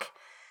dock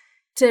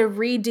to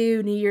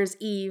redo New Year's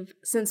Eve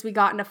since we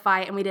got in a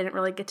fight and we didn't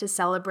really get to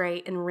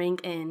celebrate and ring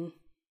in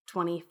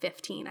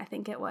 2015, I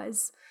think it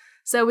was.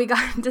 So we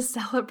got to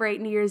celebrate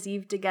New Year's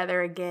Eve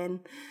together again,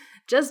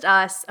 just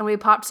us. And we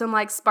popped some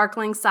like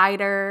sparkling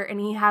cider, and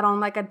he had on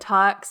like a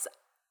tux.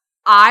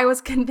 I was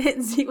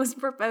convinced he was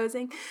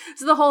proposing.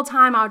 So the whole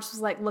time I was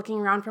just like looking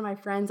around for my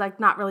friends, like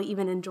not really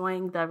even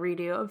enjoying the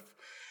redo of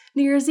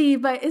New Year's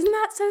Eve. But isn't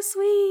that so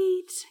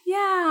sweet?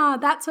 Yeah,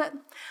 that's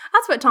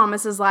what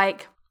Thomas is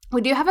like. We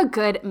do have a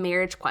good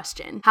marriage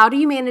question. How do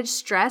you manage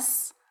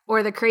stress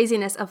or the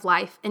craziness of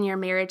life in your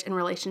marriage and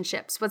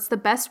relationships? What's the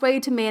best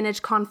way to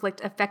manage conflict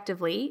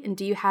effectively? And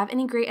do you have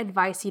any great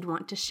advice you'd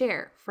want to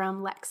share?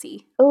 From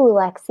Lexi. Oh,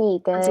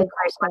 Lexi, good. That's a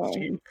great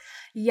question.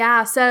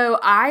 Yeah, so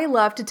I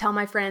love to tell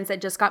my friends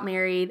that just got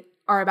married,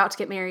 are about to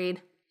get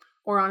married,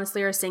 or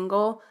honestly are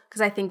single,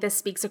 because I think this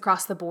speaks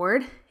across the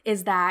board,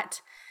 is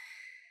that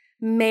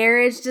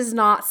marriage does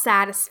not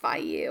satisfy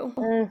you.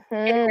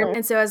 Mm-hmm.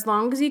 And so as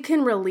long as you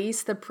can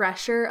release the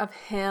pressure of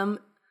him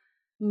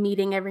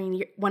meeting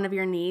every one of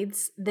your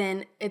needs,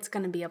 then it's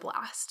going to be a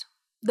blast.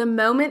 The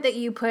moment that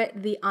you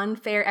put the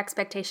unfair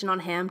expectation on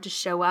him to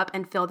show up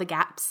and fill the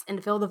gaps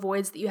and fill the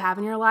voids that you have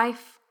in your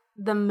life,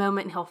 the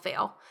moment he'll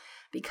fail,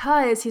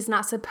 because he's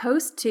not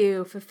supposed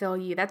to fulfill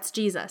you. That's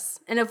Jesus.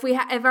 And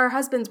if our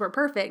husbands were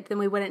perfect, then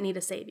we wouldn't need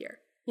a savior,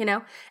 you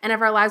know? And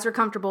if our lives were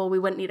comfortable, we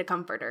wouldn't need a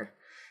comforter.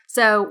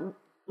 So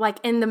like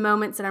in the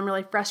moments that I'm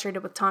really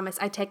frustrated with Thomas,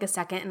 I take a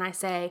second and I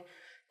say,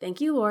 thank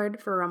you,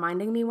 Lord, for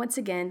reminding me once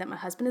again that my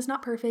husband is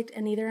not perfect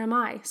and neither am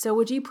I. So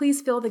would you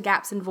please fill the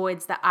gaps and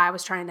voids that I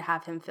was trying to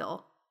have him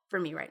fill for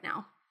me right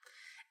now?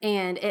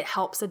 And it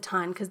helps a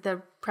ton because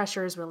the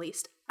pressure is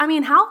released. I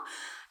mean,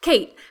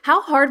 Kate,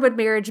 how hard would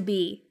marriage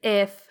be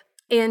if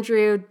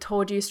Andrew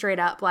told you straight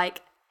up,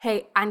 like,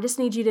 hey, I just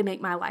need you to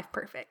make my life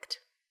perfect?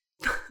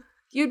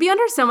 You'd be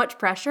under so much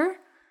pressure.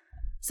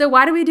 So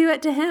why do we do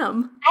it to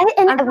him?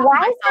 And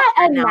why is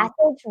that a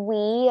message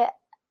we,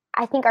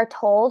 I think, are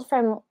told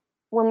from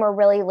when we're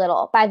really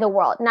little by the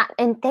world?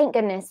 And thank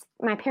goodness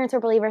my parents were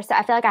believers, so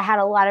I feel like I had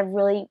a lot of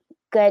really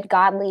good,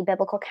 godly,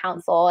 biblical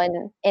counsel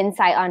and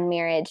insight on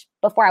marriage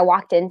before I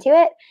walked into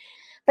it.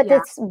 But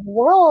this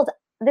world,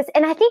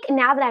 and I think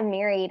now that I'm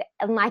married,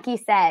 and like you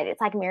said, it's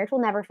like marriage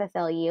will never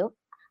fulfill you.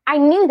 I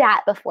knew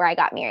that before I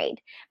got married.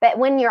 But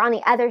when you're on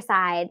the other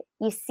side,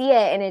 you see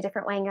it in a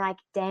different way and you're like,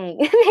 dang,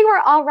 they were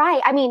all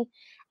right. I mean,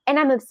 and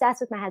I'm obsessed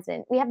with my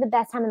husband. We have the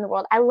best time in the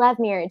world. I love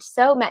marriage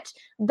so much,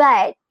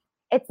 but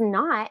it's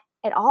not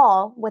at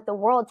all what the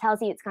world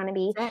tells you it's going to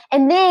be.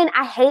 And then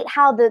I hate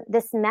how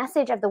this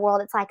message of the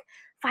world, it's like,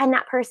 find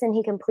that person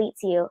who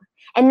completes you.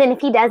 And then if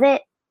he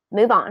doesn't,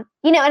 move on.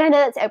 You know, and I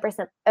know that's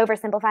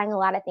oversimplifying a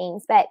lot of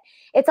things, but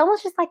it's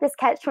almost just like this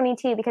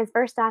catch-22, because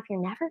first off,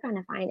 you're never going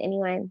to find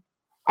anyone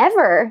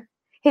ever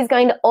who's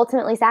going to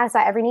ultimately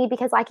satisfy every need,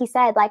 because like you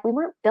said, like we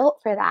weren't built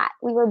for that.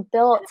 We were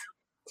built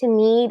to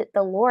need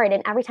the Lord.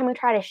 And every time we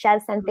try to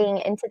shove something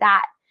into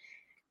that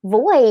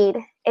void,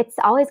 it's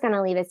always going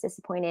to leave us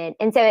disappointed.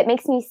 And so it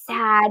makes me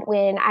sad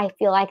when I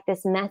feel like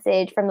this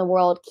message from the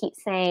world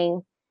keeps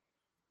saying,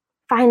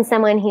 find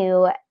someone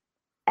who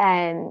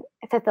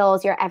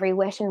fulfills your every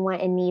wish and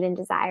want and need and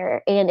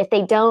desire. And if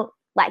they don't,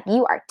 like,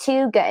 you are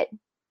too good.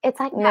 It's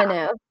like,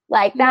 no.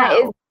 Like that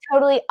is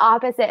totally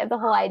opposite of the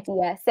whole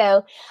idea.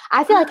 So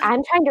I feel like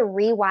I'm trying to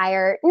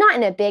rewire, not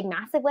in a big,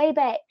 massive way,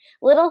 but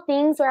little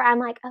things where I'm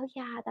like, oh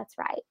yeah, that's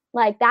right.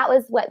 Like that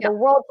was what the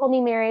world told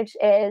me marriage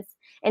is.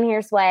 And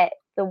here's what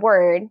the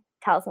word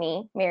tells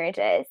me marriage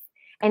is.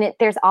 And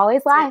there's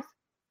always life,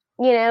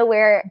 you know,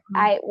 where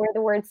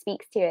the word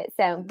speaks to it.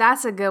 So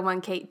that's a good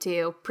one, Kate,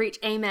 too. Preach.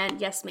 Amen.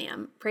 Yes,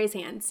 ma'am. Praise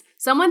hands.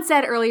 Someone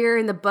said earlier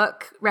in the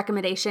book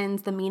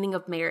recommendations, The Meaning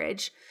of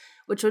Marriage,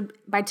 which would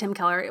by Tim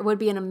Keller, it would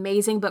be an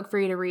amazing book for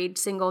you to read,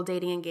 single,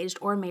 dating, engaged,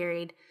 or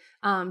married,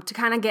 to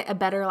kind of get a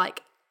better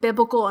like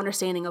biblical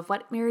understanding of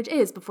what marriage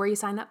is before you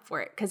sign up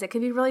for it. Because it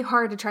can be really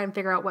hard to try and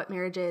figure out what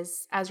marriage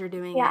is as you're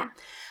doing it.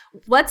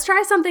 Let's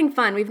try something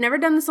fun. We've never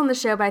done this on the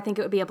show, but I think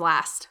it would be a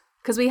blast.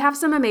 Because we have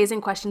some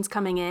amazing questions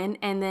coming in,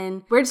 and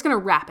then we're just going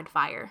to rapid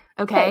fire.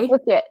 Okay?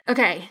 Let's do it.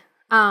 Okay.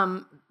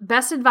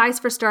 Best advice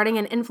for starting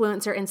an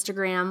influencer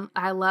Instagram.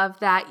 I love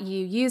that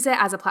you use it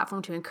as a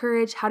platform to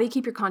encourage. How do you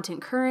keep your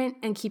content current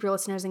and keep your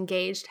listeners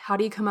engaged? How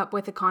do you come up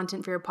with the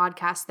content for your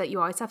podcast so that you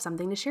always have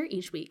something to share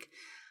each week?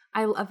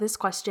 I love this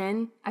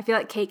question. I feel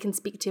like Kate can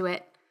speak to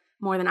it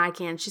more than I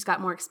can. She's got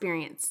more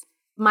experience.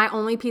 My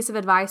only piece of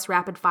advice,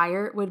 rapid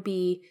fire, would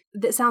be,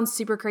 that sounds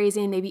super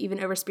crazy and maybe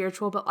even over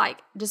spiritual, but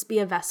like just be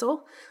a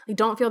vessel. Like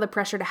don't feel the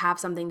pressure to have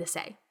something to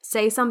say.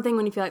 Say something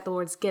when you feel like the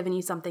Lord's given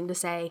you something to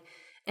say,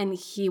 and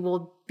he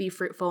will be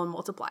fruitful and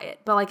multiply it.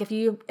 But like if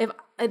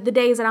the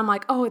days that I'm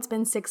like, oh, it's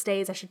been 6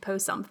 days, I should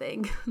post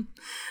something.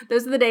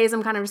 Those are the days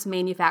I'm kind of just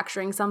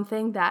manufacturing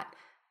something that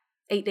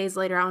 8 days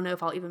later, I don't know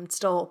if I'll even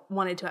still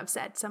wanted to have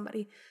said to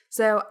somebody.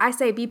 So I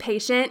say be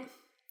patient,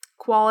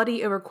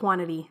 quality over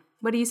quantity.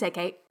 What do you say,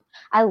 Kate?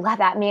 I love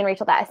that. Man,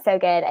 Rachel, that is so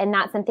good. And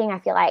that's something I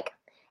feel like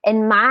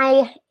in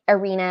my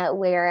arena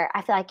where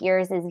I feel like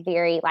yours is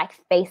very like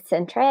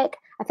faith-centric.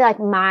 I feel like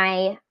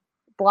my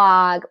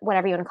blog,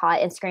 whatever you want to call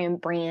it,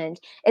 Instagram brand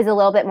is a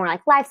little bit more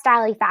like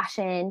lifestyle-y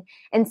fashion.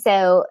 And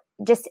so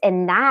just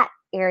in that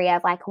area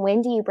of like,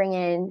 when do you bring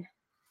in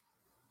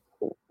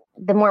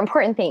the more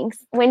important things?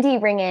 When do you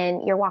bring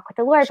in your walk with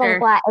the Lord, blah, blah,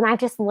 blah. And I've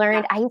just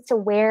learned, I used to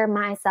wear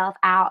myself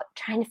out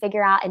trying to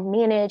figure out and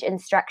manage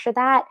and structure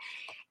that.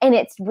 And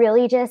it's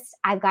really just,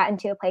 I've gotten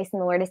to a place, and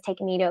the Lord has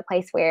taken me to a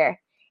place where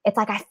it's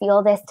like I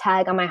feel this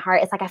tug on my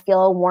heart. It's like I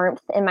feel a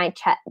warmth in my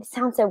chest. It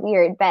sounds so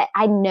weird, but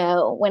I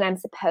know when I'm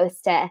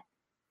supposed to,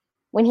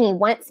 when he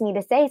wants me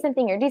to say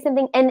something or do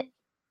something. And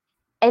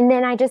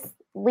then I just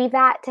leave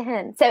that to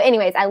him. So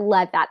anyways, I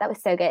love that. That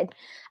was so good.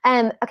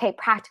 Okay.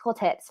 Practical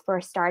tips for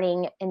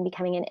starting and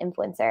becoming an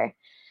influencer.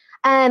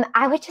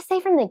 I would just say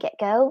from the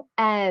get-go,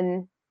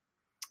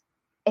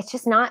 it's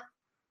just not,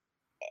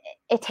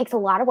 it takes a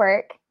lot of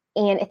work.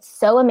 And it's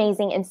so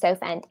amazing and so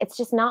fun. It's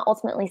just not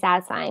ultimately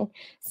satisfying.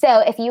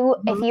 So if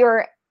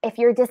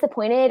you're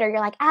disappointed, or you're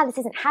like, this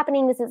isn't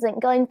happening, this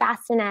isn't going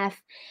fast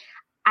enough,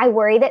 I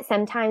worry that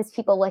sometimes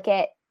people look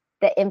at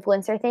the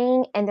influencer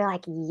thing and they're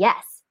like,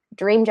 yes,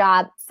 dream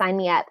job, sign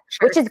me up,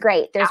 which is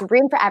great. There's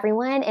room for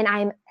everyone. And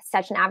I'm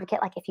such an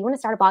advocate. Like if you want to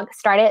start a blog,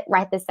 start it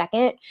right this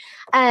second.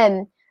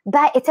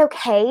 But it's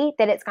okay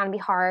that it's going to be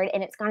hard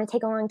and it's going to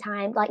take a long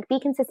time. Like, be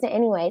consistent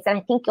anyways. And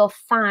I think you'll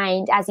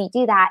find as you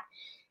do that,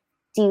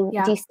 do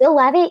you still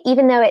love it,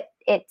 even though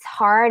it's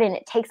hard and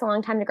it takes a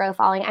long time to grow a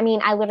following? I mean,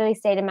 I literally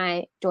stayed in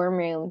my dorm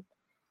room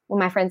when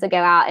my friends would go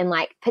out and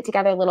like put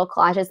together little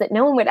collages that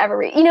no one would ever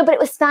read, but it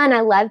was fun. I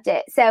loved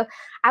it. So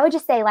I would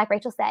just say, like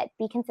Rachel said,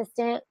 be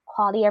consistent,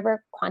 quality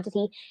over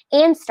quantity,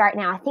 and start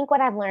now. I think what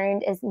I've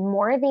learned is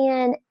more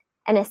than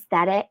an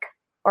aesthetic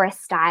or a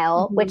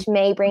style, which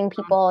may bring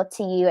people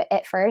to you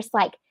at first,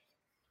 like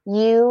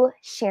you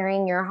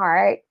sharing your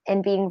heart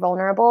and being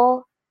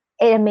vulnerable.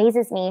 It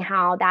amazes me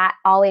how that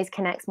always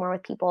connects more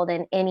with people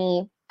than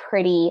any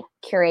pretty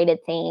curated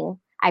thing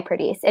I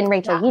produce. And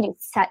Rachel, you do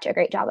such a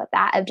great job of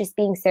that, of just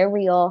being so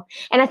real.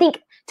 And I think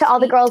to all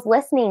the girls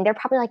listening, they're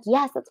probably like,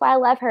 yes, that's why I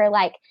love her.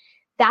 Like,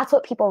 that's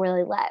what people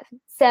really love.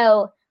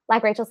 So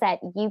like Rachel said,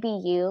 you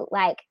be you.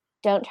 Like,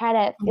 don't try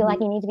to feel like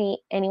you need to be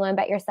anyone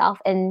but yourself.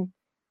 And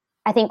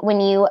I think when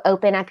you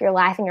open up your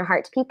life and your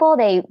heart to people,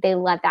 they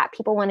love that.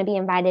 People want to be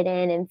invited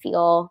in and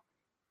feel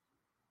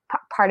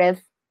part of,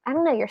 I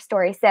don't know, your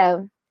story. So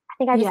I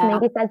think I just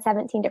maybe said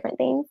 17 different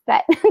things,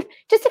 but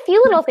just a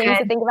few little things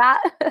to think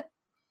about.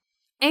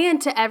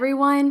 And to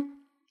everyone,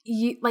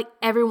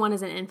 everyone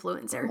is an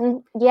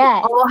influencer.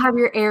 Yes. You all have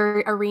your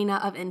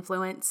arena of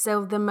influence.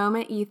 So the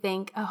moment you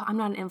think, oh, I'm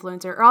not an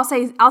influencer, or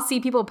I'll see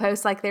people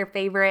post like their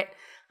favorite,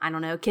 I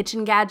don't know,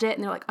 kitchen gadget,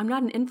 and they're like, I'm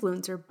not an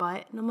influencer,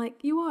 but, and I'm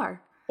like, you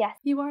are. Yes.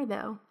 You are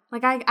though.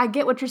 Like, I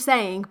get what you're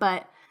saying,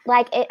 but.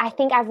 Like, I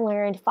think I've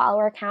learned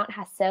follower count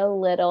has so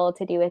little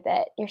to do with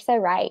it. You're so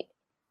right.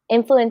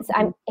 Influence,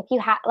 if you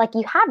have,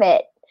 you have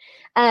it.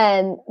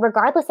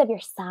 Regardless of your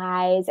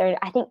size, or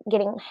I think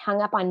getting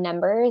hung up on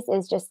numbers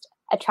is just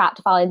a trap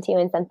to fall into,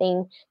 and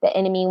something the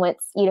enemy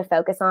wants you to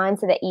focus on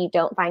so that you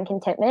don't find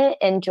contentment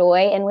and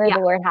joy in where the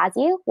Lord has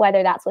you,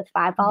 whether that's with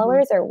 5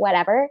 followers or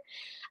whatever.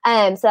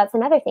 So that's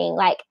another thing,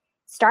 like,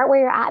 start where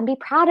you're at and be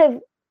proud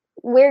of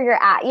where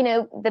you're at,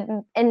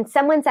 and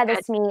someone said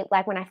this to me,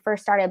 like when I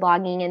first started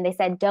blogging, and they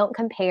said, don't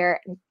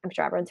compare, I'm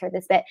sure everyone's heard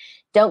this, but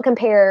don't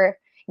compare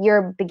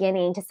your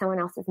beginning to someone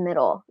else's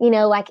middle.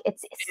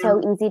 It's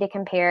so easy to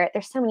compare.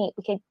 There's so many,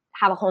 we could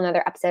have a whole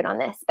nother episode on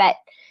this, but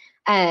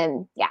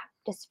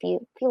just a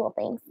few little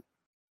things.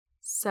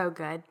 So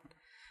good.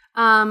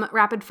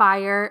 Rapid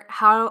fire.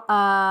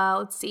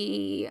 Let's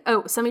see.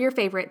 Oh, some of your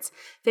favorites.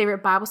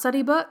 Favorite Bible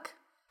study book?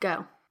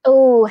 Go.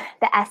 Oh,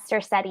 the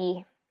Esther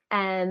Study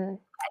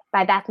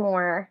by Beth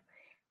Moore.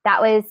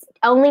 That was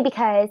only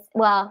because,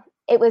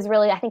 it was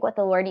really, I think, what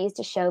the Lord used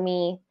to show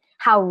me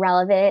how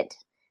relevant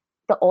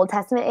the Old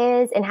Testament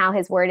is and how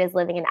his word is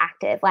living and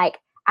active. Like,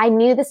 I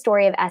knew the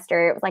story of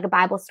Esther. It was like a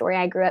Bible story.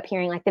 I grew up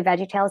hearing like the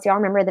VeggieTales. Y'all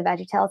remember the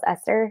VeggieTales,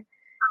 Esther?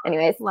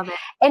 Anyways. Love it.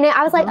 And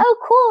I was like, oh,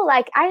 cool.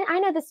 Like, I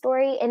know the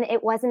story. And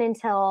it wasn't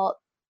until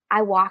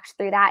I walked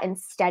through that and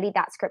studied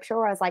that scripture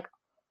where I was like,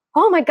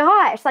 oh my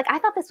gosh, like I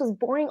thought this was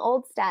boring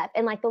old stuff.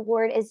 And like the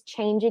Lord is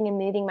changing and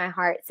moving my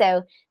heart.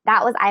 So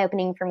that was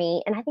eye-opening for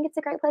me. And I think it's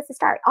a great place to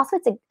start. Also,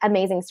 it's an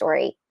amazing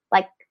story.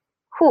 Like,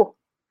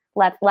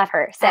 love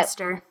her. So,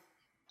 Esther.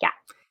 Yeah.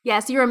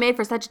 Yes, you were made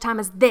for such a time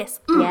as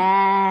this.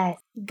 Yes.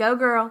 Go,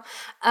 girl.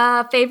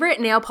 Favorite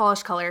nail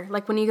polish color?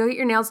 Like when you go get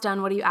your nails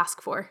done, what do you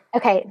ask for?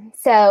 Okay,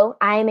 so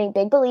I am a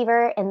big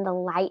believer in the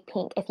light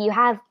pink. If you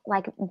have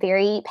like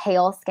very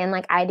pale skin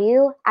like I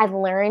do, I've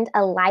learned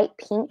a light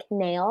pink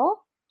nail.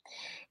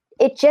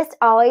 It just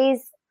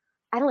always,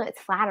 I don't know,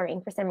 it's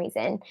flattering for some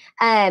reason.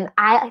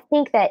 I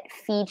think that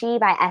Fiji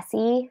by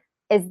Essie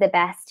is the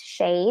best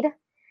shade.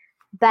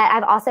 But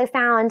I've also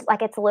found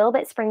like it's a little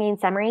bit springy and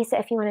summery. So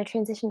if you want to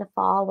transition to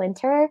fall,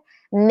 winter,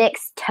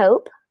 Mixed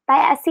Taupe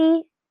by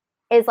Essie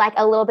is like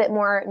a little bit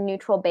more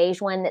neutral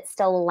beige one that's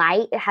still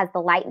light. It has the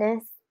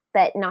lightness,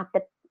 but not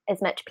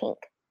as much pink.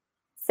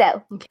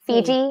 So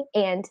Fiji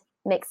and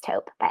Mixed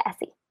Taupe by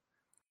Essie.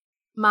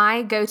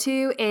 My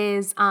go-to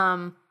is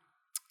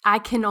I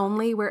can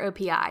only wear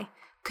OPI.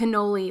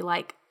 Cannoli,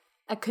 like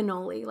a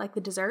cannoli, like the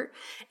dessert.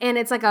 And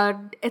it's like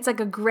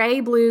a gray,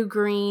 blue,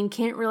 green,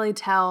 can't really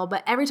tell.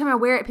 But every time I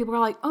wear it, people are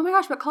like, oh my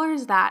gosh, what color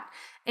is that?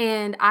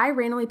 And I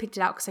randomly picked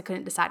it out because I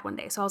couldn't decide one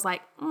day. So I was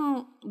like,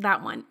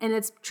 that one. And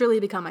it's truly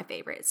become my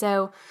favorite.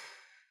 So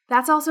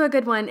that's also a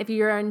good one if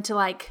you're into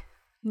like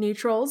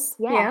neutrals.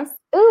 Yes.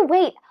 Ooh,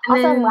 wait.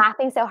 Also, I'm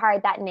laughing so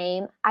hard that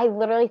name. I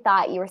literally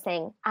thought you were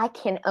saying, I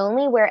can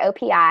only wear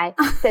OPI.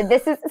 So I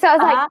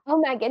was like, oh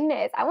my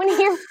goodness, I want to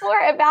hear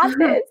more about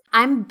this.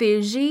 I'm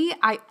bougie.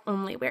 I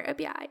only wear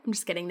OPI. I'm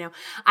just kidding. No,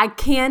 I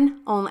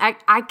can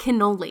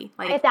only.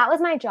 Like, if that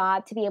was my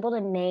job to be able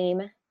to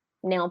name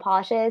nail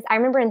polishes, I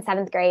remember in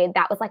 7th grade,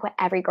 that was like what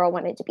every girl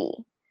wanted to be.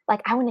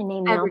 Like, I want to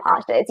name nail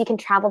polishes. You can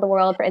travel the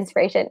world for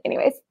inspiration.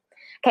 Anyways.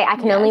 Okay. I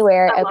can only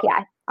wear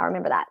OPI. I'll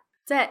remember that.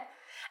 That's it.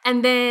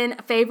 And then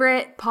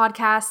favorite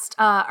podcast,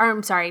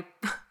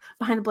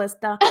 Behind the Bliss,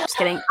 just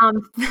kidding.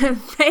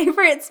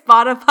 Favorite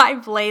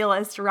Spotify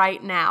playlist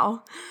right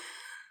now.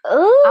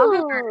 Ooh, I'll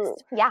go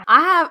first. Yeah. I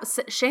have,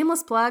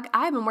 shameless plug,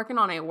 I have been working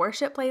on a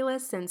worship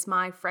playlist since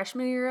my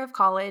freshman year of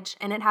college,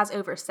 and it has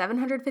over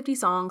 750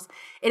 songs.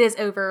 It is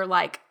over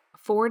like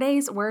 4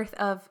 days worth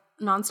of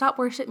nonstop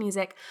worship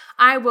music.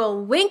 I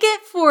will link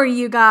it for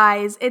you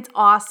guys. It's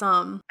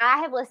awesome. I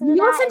have listened to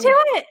You that. listen to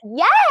it?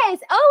 Yes.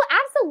 Oh,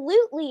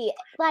 absolutely.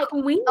 Like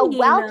Queen. a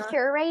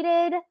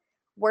well-curated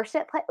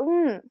worship play.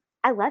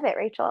 I love it,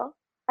 Rachel.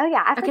 Oh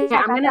yeah. I Okay,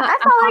 I follow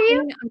you.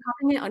 I'm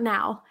copying it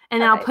now,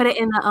 and I'll put it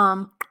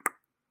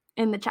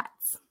in the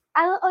chats.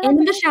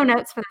 In the show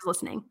notes for those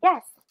listening.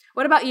 Yes.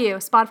 What about you?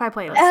 Spotify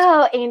playlist.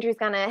 Oh, Andrew's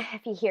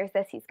if he hears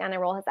this, he's gonna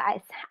roll his eyes.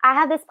 I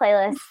have this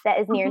playlist that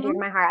is near and dear to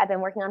my heart. I've been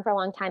working on for a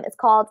long time. It's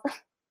called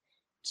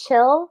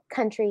Chill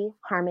Country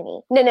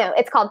Harmony. No,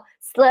 it's called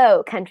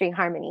Slow Country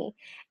Harmony.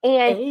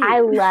 And I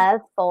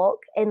love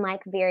folk and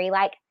like very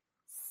like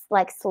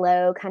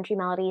slow country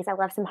melodies. I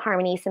love some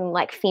harmony, some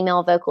like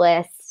female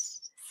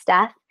vocalist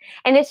stuff.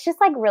 And it's just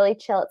like really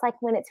chill. It's like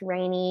when it's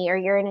rainy or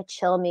you're in a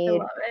chill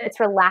mood. It's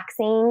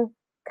relaxing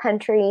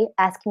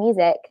country-esque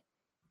music.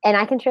 And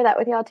I can share that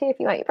with y'all too if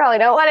you want. You probably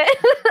don't want it.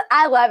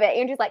 I love it.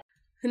 Andrew's like,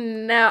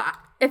 no.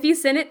 If you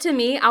send it to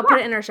me, I'll put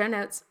it in our show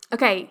notes.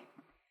 Okay.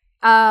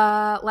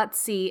 Let's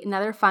see.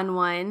 Another fun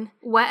one.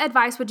 What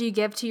advice would you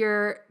give to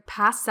your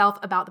past self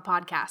about the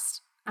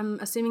podcast? I'm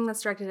assuming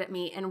that's directed at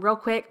me. And real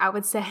quick, I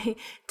would say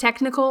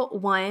technical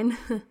 1.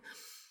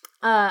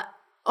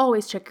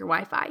 Always check your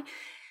Wi-Fi.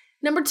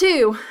 Number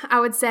 2, I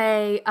would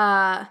say,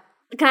 can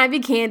I be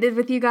candid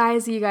with you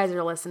guys? You guys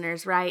are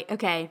listeners, right?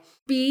 Okay.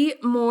 Be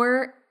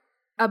more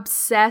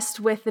obsessed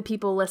with the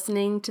people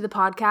listening to the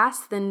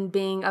podcast than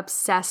being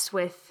obsessed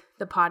with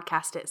the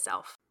podcast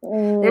itself.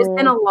 There's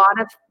been a lot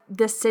of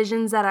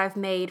decisions that I've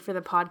made for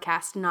the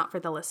podcast, not for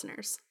the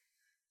listeners.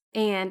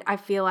 And I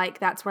feel like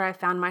that's where I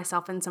found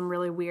myself in some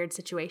really weird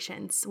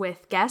situations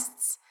with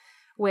guests,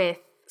 with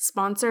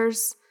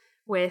sponsors,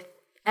 with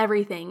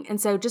everything.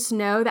 And so just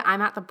know that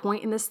I'm at the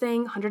point in this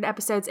thing, 100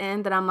 episodes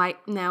in, that I'm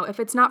like, no, if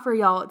it's not for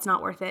y'all, it's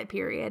not worth it,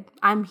 period.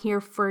 I'm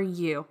here for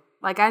you.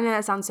 Like, I know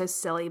that sounds so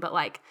silly, but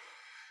like,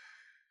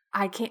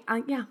 I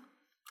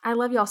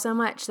love y'all so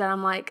much that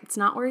I'm like, it's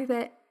not worth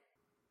it.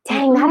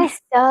 Dang, that is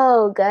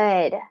so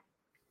good.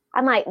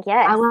 I'm like,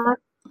 yes.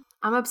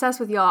 I'm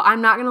obsessed with y'all.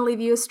 I'm not going to leave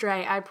you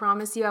astray. I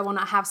promise you I will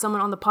not have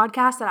someone on the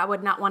podcast that I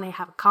would not want to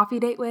have a coffee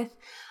date with.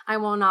 I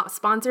will not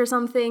sponsor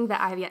something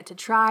that I have yet to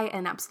try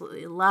and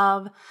absolutely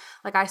love.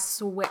 Like, I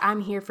swear,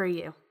 I'm here for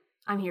you.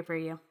 I'm here for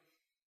you.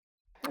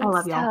 I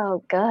love y'all.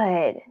 So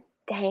good.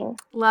 Dang.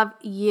 Love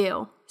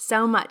you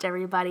so much,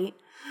 everybody.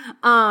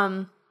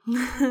 I'm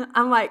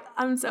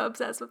so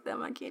obsessed with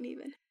them. I can't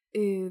even.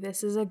 Ooh,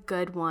 this is a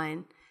good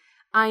one.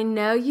 I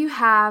know you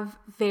have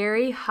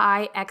very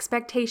high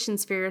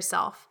expectations for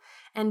yourself,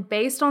 and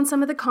based on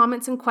some of the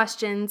comments and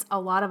questions, a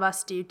lot of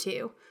us do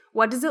too.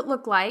 What does it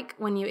look like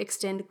when you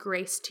extend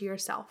grace to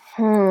yourself?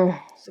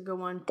 It's a good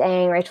one.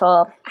 Dang,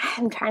 Rachel.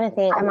 I'm trying to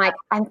think.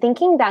 I'm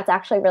thinking that's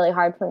actually really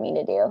hard for me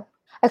to do.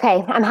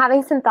 Okay, I'm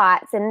having some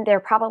thoughts, and they're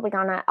probably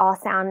gonna all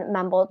sound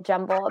mumble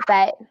jumble,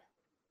 but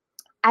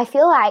I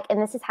feel like,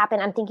 and this has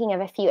happened, I'm thinking of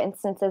a few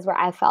instances where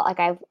I felt like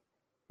I've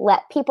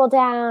let people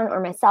down or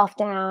myself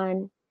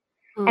down.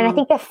 And I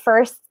think the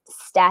first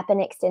step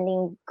in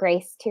extending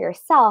grace to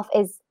yourself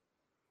is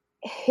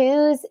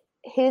whose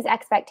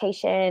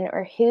expectation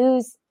or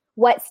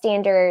what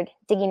standard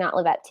did you not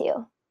live up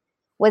to?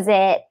 Was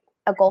it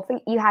a goal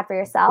you had for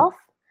yourself?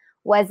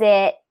 Was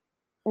it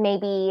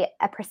maybe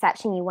a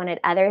perception you wanted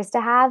others to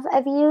have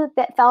of you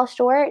that fell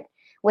short?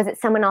 Was it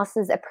someone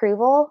else's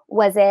approval?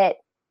 Was it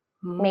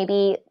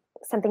maybe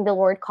something the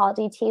Lord called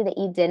you to that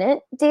you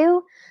didn't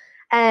do?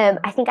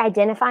 I think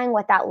identifying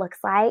what that looks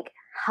like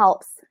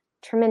helps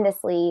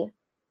tremendously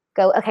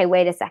go, okay,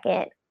 wait a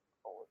second.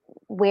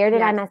 Where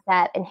did I mess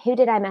up and who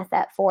did I mess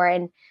up for?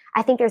 And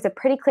I think there's a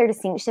pretty clear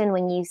distinction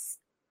when you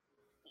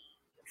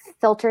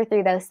filter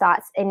through those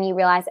thoughts and you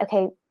realize,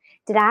 okay,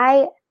 did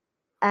I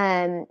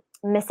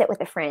miss it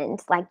with a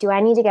friend? Like, do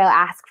I need to go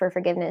ask for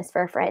forgiveness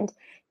for a friend?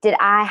 Did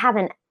I have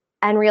an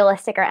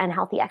unrealistic or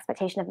unhealthy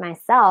expectation of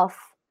myself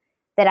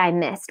that I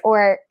missed?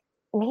 Or,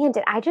 man,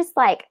 did I just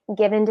like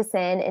give into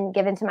sin and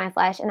give into my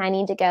flesh and I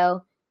need to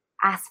go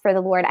ask for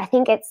the Lord? I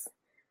think it's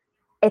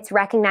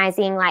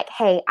recognizing like,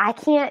 hey, I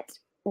can't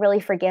really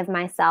forgive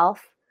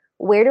myself.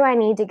 Where do I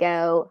need to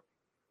go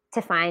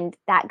to find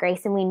that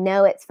grace? And we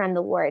know it's from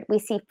the Lord. We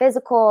see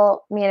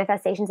physical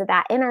manifestations of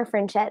that in our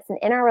friendships and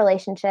in our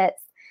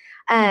relationships.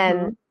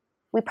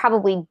 We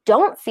probably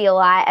don't see a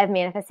lot of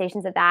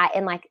manifestations of that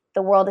in like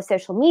the world of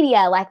social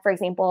media. Like, for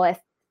example, if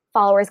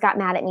followers got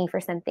mad at me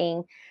for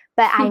something,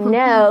 but I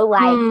know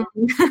like,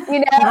 you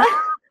know,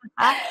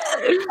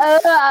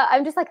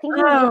 I'm just like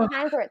thinking of these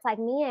times where it's like,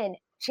 man,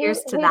 who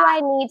do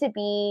I need to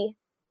be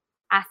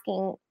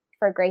asking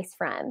for grace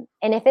from?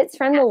 And if it's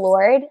from the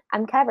Lord,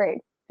 I'm covered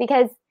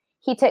because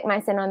he took my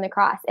sin on the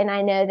cross. And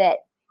I know that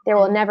there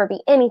will never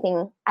be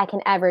anything I can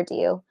ever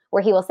do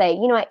where he will say,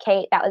 you know what,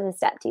 Kate, that was a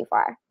step too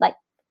far. Like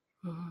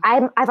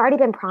I've already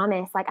been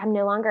promised, like I'm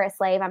no longer a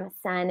slave, I'm a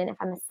son. And if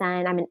I'm a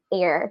son, I'm an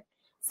heir.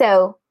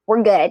 So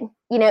we're good.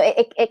 You know,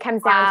 it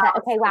comes down to,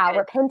 okay, wow,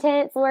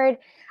 repentance, Lord.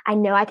 I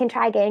know I can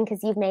try again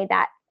because you've made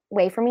that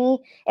way for me.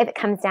 If it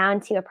comes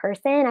down to a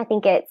person, I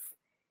think it's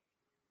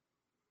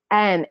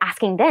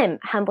asking them,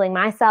 humbling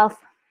myself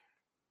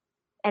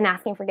and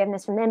asking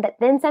forgiveness from them. But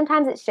then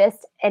sometimes it's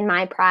just in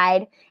my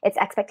pride, it's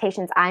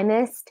expectations I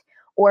missed,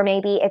 or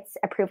maybe it's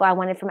approval I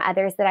wanted from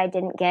others that I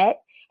didn't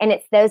get. And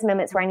it's those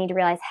moments where I need to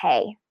realize,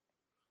 hey,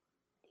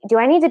 do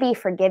I need to be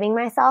forgiving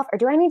myself, or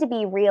do I need to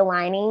be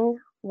realigning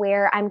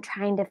where I'm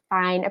trying to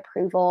find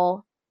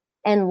approval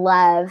and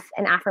love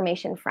and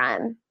affirmation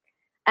from?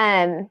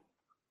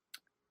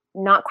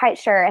 Not quite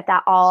sure if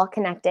that all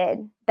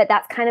connected, but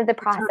that's kind of the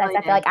process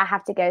I feel like I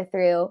have to go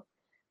through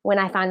when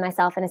I find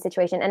myself in a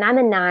situation. And I'm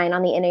a 9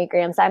 on the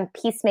Enneagram, so I'm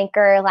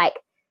peacemaker, like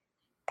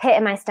pit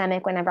in my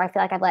stomach whenever I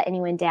feel like I've let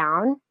anyone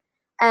down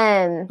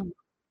on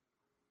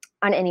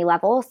any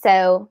level.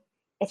 So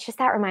it's just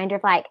that reminder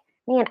of like,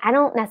 man, I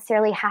don't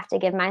necessarily have to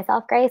give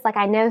myself grace. Like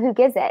I know who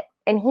gives it,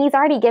 and he's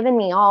already given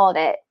me all of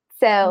it.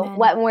 So Amen.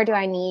 What more do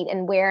I need,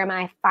 and where am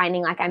I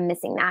finding like I'm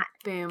missing that?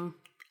 Boom.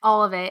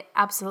 All of it.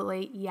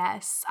 Absolutely.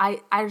 Yes.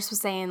 I just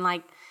was saying,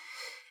 like,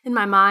 in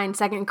my mind,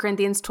 2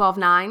 Corinthians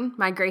 12:9,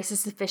 my grace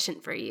is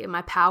sufficient for you.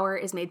 My power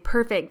is made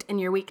perfect in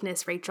your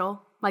weakness,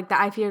 Rachel. Like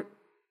that, I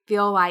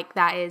feel like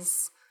that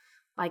is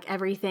like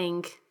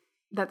everything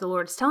that the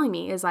Lord's telling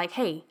me is like,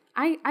 hey,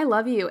 I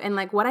love you. And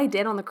like what I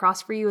did on the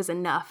cross for you is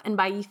enough. And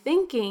by you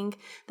thinking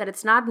that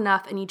it's not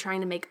enough and you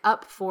trying to make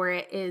up for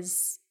it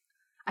is,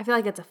 I feel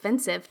like it's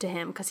offensive to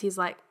him, because he's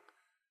like,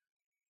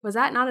 was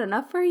that not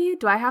enough for you?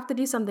 Do I have to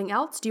do something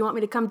else? Do you want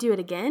me to come do it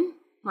again?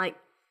 Like,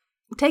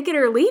 take it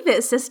or leave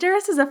it, sister.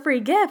 This is a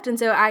free gift. And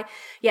so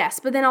yes.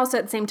 But then also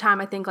at the same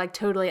time, I think like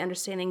totally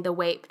understanding the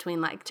weight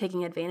between like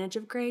taking advantage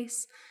of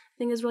grace, I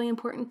think is really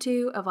important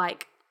too, of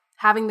like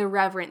having the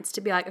reverence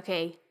to be like,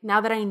 okay,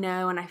 now that I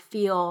know and I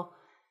feel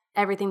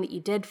everything that you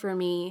did for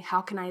me,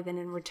 how can I then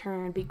in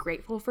return be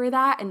grateful for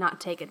that and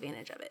not take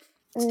advantage of it?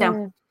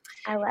 So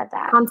I love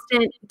that.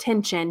 Constant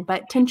tension,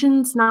 but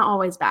tension's not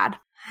always bad.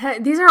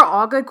 These are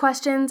all good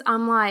questions.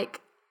 I'm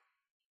like,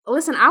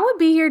 listen, I would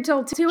be here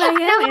till 2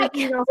 a.m. Like,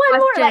 one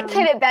more like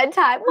kid at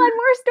bedtime. One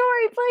more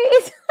story,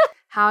 please.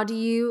 How do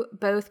you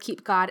both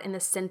keep God in the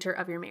center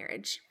of your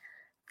marriage?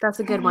 That's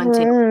a good one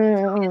too. You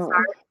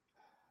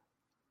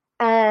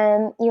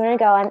want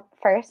to go on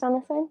first on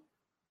this one?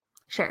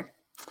 Sure.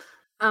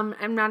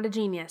 I'm not a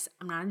genius.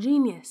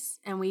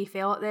 And we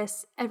fail at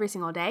this every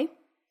single day.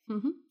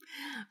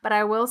 But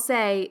I will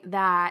say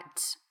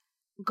that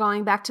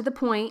going back to the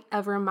point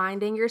of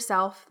reminding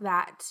yourself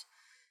that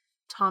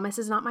Thomas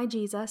is not my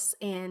Jesus,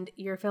 and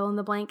your fill in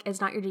the blank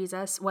is not your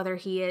Jesus, whether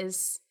he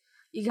is,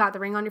 you got the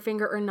ring on your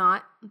finger or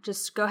not,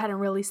 just go ahead and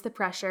release the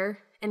pressure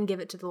and give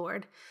it to the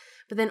Lord.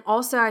 But then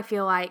also I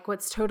feel like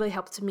what's totally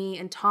helped me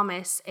and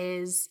Thomas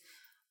is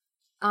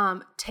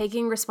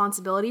taking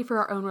responsibility for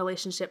our own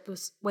relationship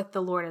with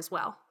the Lord as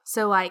well.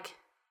 So like,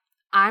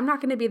 I'm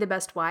not going to be the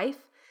best wife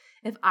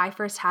if I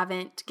first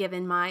haven't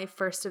given my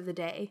first of the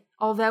day.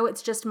 Although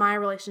it's just my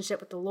relationship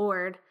with the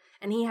Lord,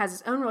 and he has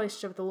his own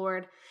relationship with the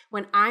Lord,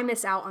 when I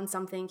miss out on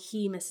something,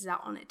 he misses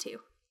out on it too.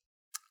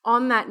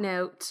 On that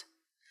note,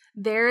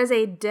 there is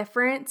a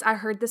difference. I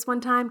heard this one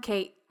time,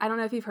 Kate, I don't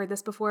know if you've heard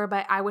this before,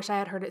 but I wish I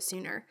had heard it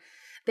sooner.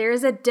 There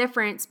is a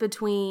difference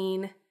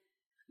between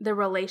the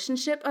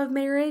relationship of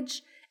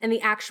marriage and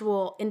the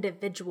actual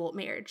individual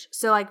marriage.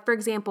 So like, for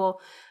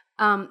example,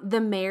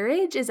 the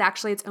marriage is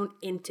actually its own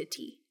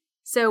entity.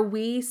 So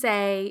we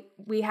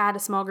had a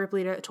small group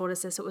leader that told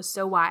us this. It was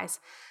so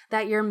wise,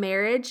 that your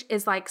marriage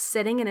is like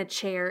sitting in a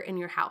chair in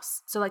your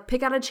house. So like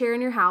pick out a chair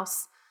in your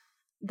house.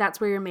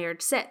 That's where your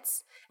marriage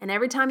sits. And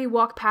every time you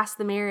walk past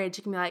the marriage,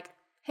 you can be like,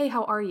 hey,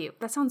 how are you?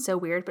 That sounds so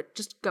weird, but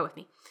just go with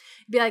me.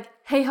 Be like,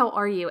 hey, how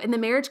are you? And the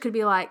marriage could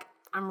be like,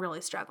 I'm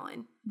really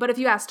struggling. But if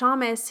you ask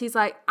Thomas, he's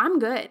like, I'm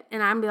good.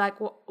 And I'm be like,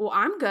 well,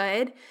 I'm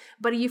good.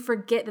 But you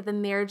forget that the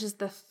marriage is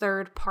the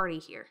third party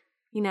here.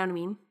 You know what I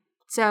mean?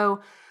 So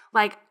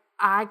like,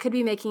 I could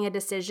be making a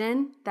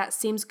decision that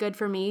seems good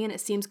for me and it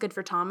seems good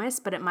for Thomas,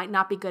 but it might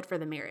not be good for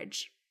the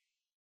marriage.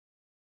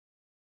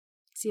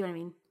 See what I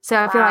mean? So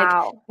I feel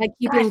like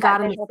keeping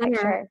God in the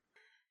center,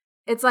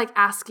 it's like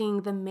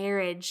asking the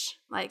marriage,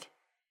 like,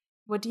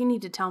 what do you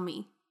need to tell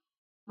me?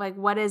 Like,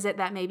 what is it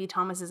that maybe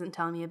Thomas isn't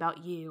telling me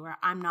about you, or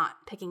I'm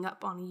not picking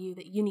up on you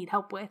that you need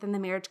help with? And the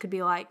marriage could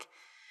be like,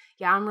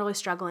 yeah, I'm really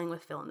struggling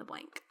with fill in the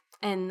blank.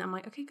 And I'm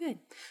like, okay, good.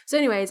 So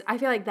anyways, I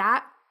feel like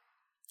that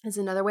is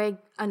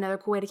another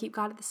cool way to keep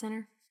God at the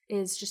center,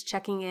 is just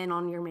checking in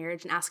on your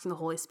marriage and asking the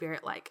Holy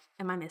Spirit, like,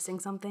 am I missing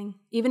something?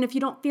 Even if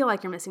you don't feel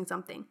like you're missing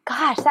something.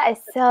 Gosh, that is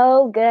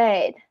so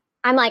good.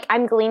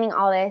 I'm gleaning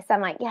all this.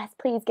 I'm like, yes,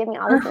 please give me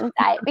all this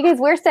insight, because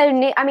we're so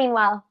new.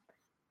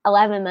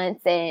 11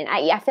 months in,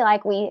 I feel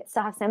like we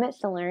still have so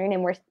much to learn,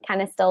 and we're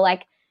kind of still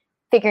like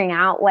figuring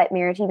out what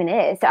marriage even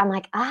is. So I'm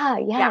like,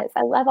 yes, yeah.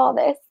 I love all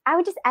this. I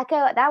would just echo,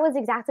 that was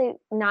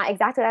not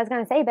exactly what I was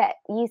going to say, but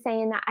you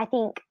saying that, I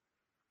think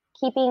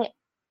keeping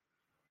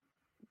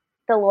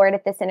the Lord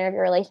at the center of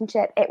your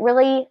relationship,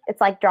 it's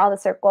like draw the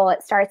circle.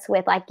 It starts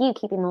with like you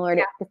keeping the Lord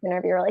at the center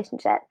of your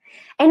relationship.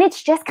 And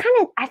it's just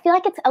kind of, I feel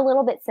like it's a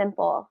little bit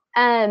simple.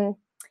 I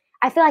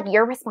feel like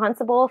you're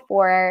responsible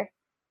for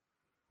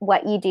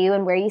what you do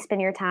and where you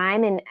spend your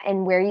time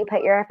and where you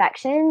put your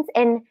affections.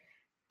 And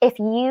if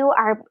you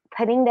are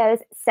setting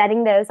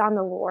those on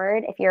the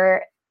Lord, if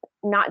you're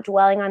not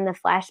dwelling on the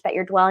flesh, but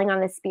you're dwelling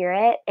on the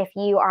Spirit, if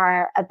you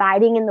are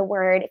abiding in the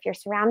Word, if you're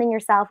surrounding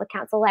yourself with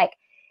counsel, like,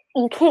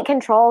 you can't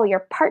control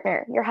your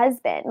partner, your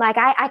husband. Like,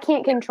 I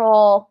can't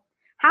control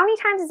how many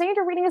times is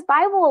Andrew reading his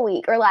Bible a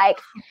week, or like,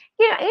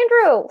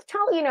 Andrew,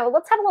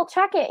 let's have a little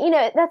check-in.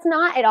 That's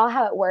not at all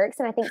how it works.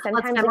 And I think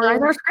sometimes let's memorize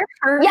our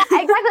scripture. Yeah,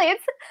 exactly.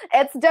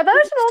 It's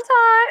devotional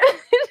time.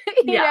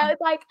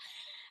 It's like,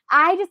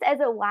 I just, as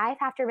a wife,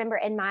 have to remember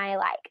in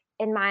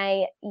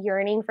my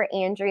yearning for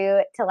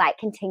Andrew to like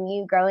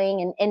continue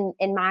growing, and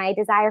in my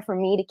desire for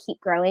me to keep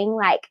growing,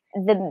 like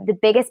the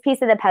biggest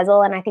piece of the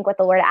puzzle, and I think what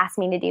the Lord asked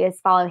me to do, is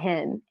follow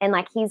him, and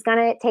like he's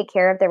gonna take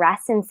care of the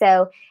rest. And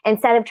so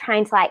instead of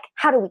trying to like,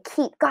 how do we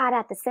keep God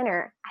at the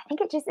center, I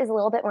think it just is a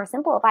little bit more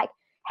simple of like,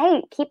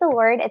 hey, keep the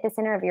Lord at the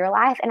center of your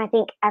life, and I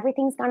think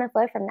everything's gonna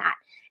flow from that.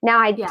 Now,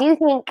 I do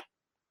think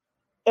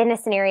in a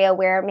scenario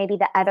where maybe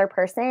the other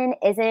person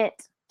isn't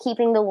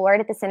keeping the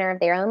Lord at the center of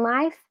their own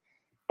life,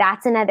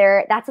 that's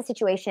a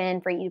situation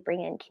for you to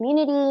bring in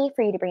community,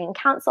 for you to bring in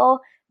counsel,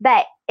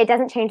 but it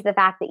doesn't change the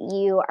fact that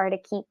you are to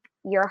keep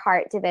your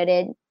heart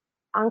devoted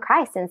on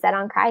Christ and set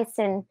on Christ.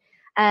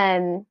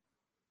 And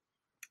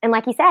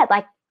like you said,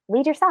 like,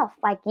 lead yourself,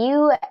 like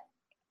you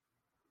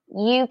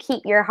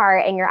keep your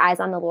heart and your eyes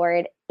on the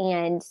Lord,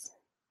 and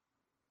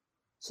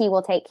he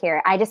will take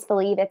care. I just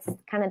believe it's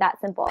kind of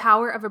that simple.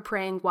 Power of a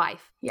praying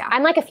wife. Yeah.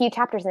 I'm like a few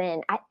chapters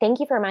in. Thank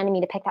you for reminding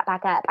me to pick that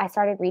back up. I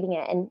started reading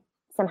it and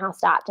somehow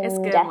stopped. It's a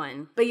good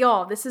one. But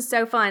y'all, this is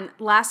so fun.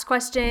 Last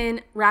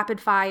question,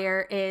 rapid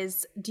fire,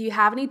 is do you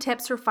have any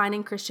tips for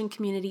finding Christian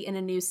community in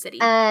a new city?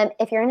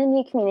 If you're in a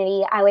new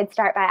community, I would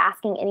start by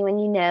asking anyone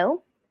you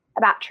know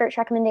about church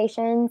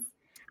recommendations,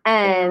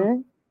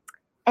 and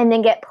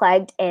then get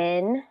plugged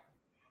in.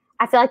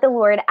 I feel like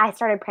I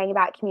started praying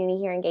about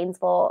community here in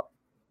Gainesville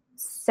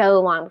so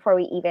long before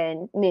we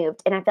even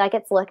moved. And I feel like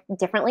it's looked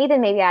differently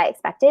than maybe I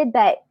expected,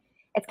 but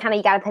it's kind of,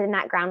 you got to put in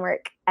that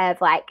groundwork of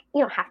like,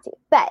 you don't have to,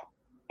 but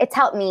it's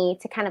helped me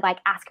to kind of like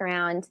ask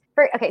around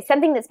for,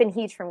 something that's been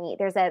huge for me.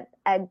 There's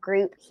a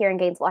group here in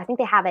Gainesville. I think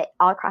they have it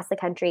all across the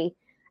country,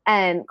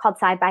 called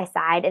Side by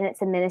Side. And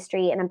it's a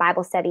ministry and a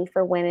Bible study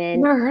for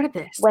women. Never heard of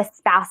this. With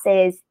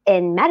spouses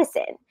in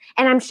medicine.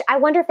 And I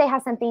wonder if they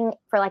have something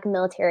for like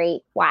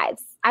military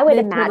wives. I would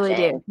imagine. Totally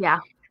do.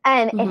 Yeah.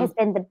 And it has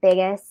been the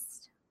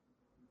biggest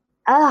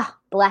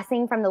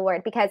blessing from the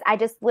Lord, because I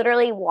just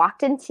literally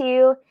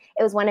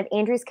it was one of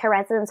Andrew's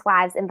co-residence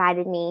wives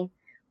invited me.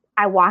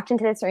 I walked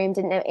into this room,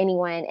 didn't know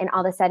anyone, and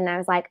all of a sudden I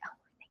was like,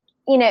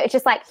 it's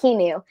just like he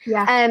knew.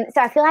 Yeah.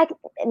 So I feel like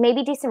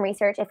maybe do some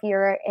research if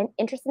you're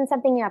interested in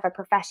something, you have a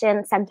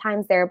profession.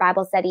 Sometimes there are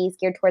Bible studies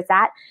geared towards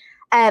that.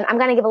 I'm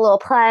going to give a little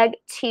plug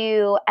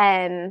to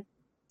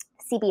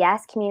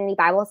CBS, Community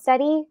Bible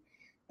Study.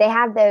 They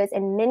have those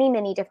in many,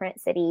 many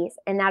different cities,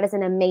 and that is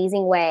an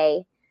amazing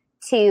way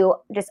to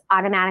just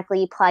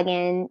automatically plug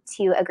in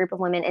to a group of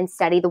women and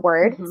study the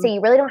Word. So you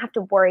really don't have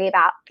to worry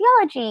about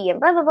theology and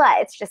blah, blah, blah.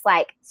 It's just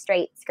like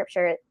straight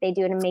scripture. They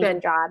do an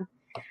amazing job.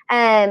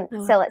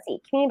 So let's see,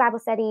 community Bible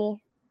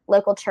study,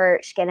 local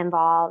church, get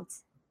involved.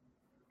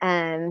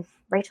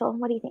 Rachel,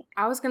 what do you think?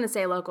 I was going to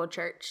say local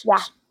church.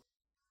 Yeah.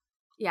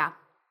 Yeah.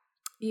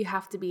 You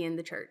have to be in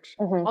the church.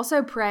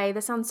 Also pray.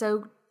 That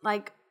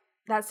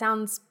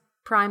sounds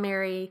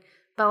primary,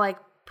 but like,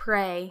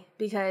 pray,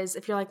 because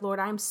if you're like, Lord,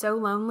 I'm so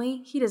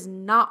lonely, he does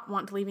not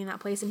want to leave me in that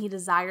place, and he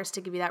desires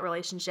to give you that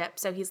relationship.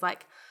 So he's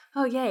like,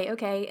 oh, yay,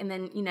 okay. And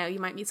then, you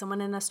might meet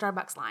someone in a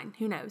Starbucks line.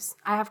 Who knows?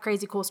 I have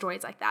crazy cool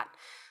stories like that.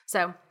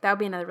 So that would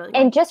be another really good.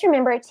 And just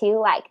remember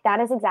too, like, that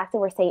is exactly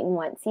where Satan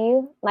wants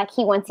you. Like,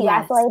 he wants you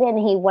isolated, and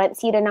he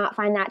wants you to not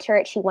find that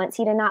church. He wants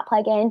you to not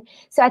plug in.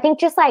 So I think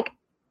just like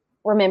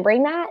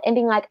remembering that and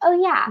being like, oh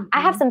yeah,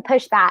 I have some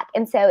pushback.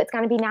 And so it's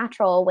going to be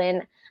natural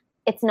when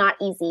it's not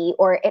easy,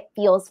 or it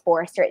feels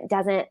forced, or it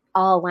doesn't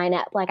all line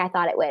up like I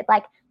thought it would.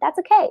 Like, that's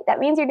okay. That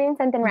means you're doing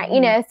something right,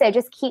 so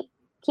just keep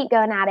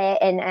going at it.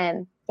 And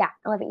I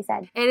love what you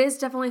said. It is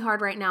definitely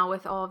hard right now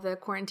with all of the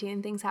quarantine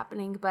and things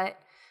happening, but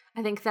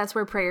I think that's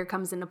where prayer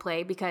comes into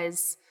play,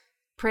 because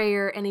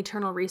prayer and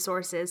eternal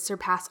resources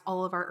surpass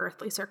all of our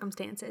earthly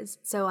circumstances.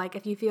 So like,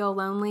 if you feel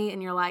lonely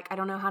and you're like, I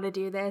don't know how to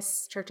do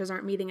this, churches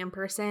aren't meeting in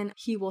person,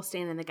 he will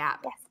stand in the gap.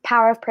 Yes.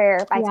 Power of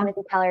Prayer by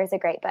Timothy Keller is a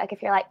great book.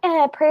 If you're like,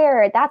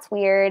 prayer, that's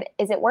weird.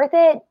 Is it worth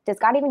it? Does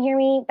God even hear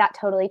me? That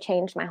totally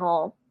changed my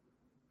whole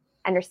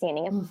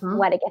understanding of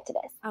what a gift it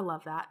is. I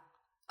love that.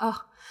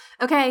 Oh,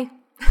 okay.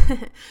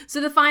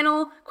 So the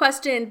final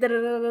question,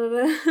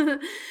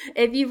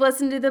 if you've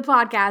listened to the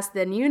podcast,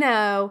 then you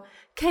know,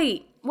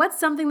 Kate, what's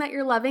something that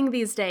you're loving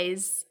these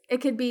days? It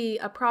could be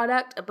a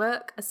product, a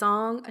book, a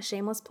song, a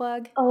shameless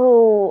plug.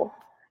 Oh,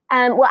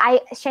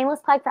 shameless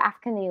plug for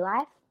African New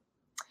Life.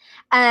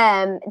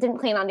 Didn't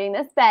plan on doing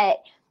this, but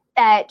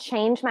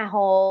changed my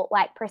whole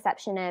like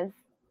perception of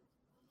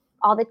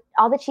all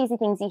the cheesy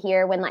things you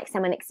hear when like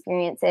someone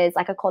experiences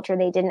like a culture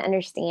they didn't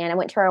understand. I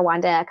went to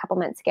Rwanda a couple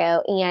months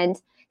ago,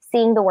 and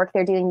seeing the work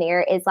they're doing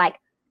there is like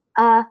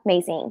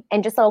amazing.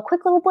 And just a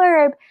quick little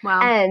blurb.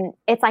 Wow.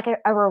 It's like a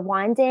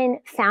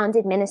Rwandan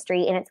founded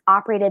ministry, and it's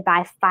operated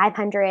by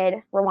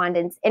 500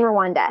 Rwandans in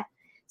Rwanda.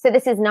 So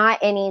this is not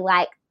any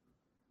like,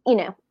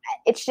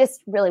 it's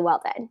just really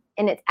well done,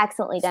 and it's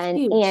excellently done.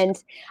 Huge.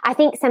 And I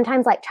think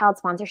sometimes like child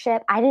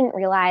sponsorship, I didn't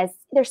realize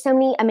there's so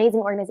many amazing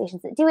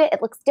organizations that do it.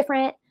 It looks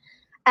different.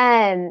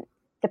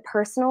 The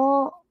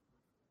personal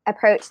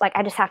approach, like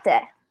I just have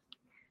to,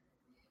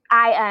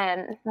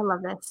 I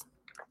love this.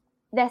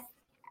 This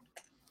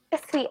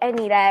sweet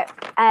Anita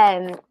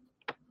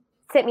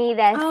sent me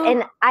this,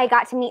 and I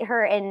got to meet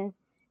her, and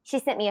she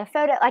sent me a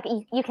photo. Like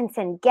you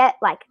can get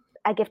like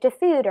a gift of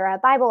food or a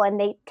Bible, and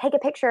they take a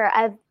picture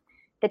of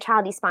the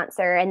child you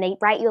sponsor, and they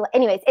write you.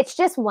 Anyways, it's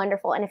just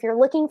wonderful. And if you're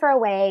looking for a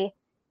way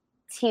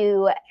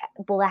to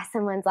bless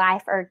someone's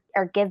life or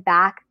give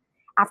back,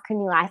 African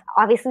New Life,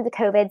 obviously the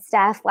COVID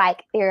stuff,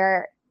 like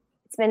God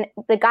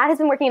has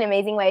been working in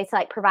amazing ways to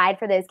like provide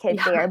for those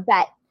kids there.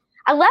 But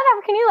I love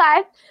African New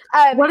Life.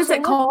 What is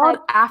it called?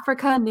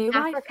 Africa New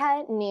Life?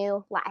 Africa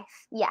New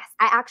Life. Yes.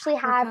 I actually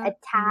have a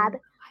tab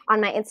on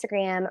my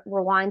Instagram,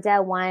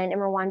 Rwanda 1 and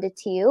Rwanda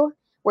 2,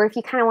 where if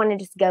you kind of want to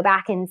just go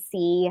back and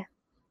see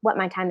what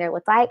my time there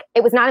looked like.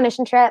 It was not a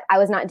mission trip. I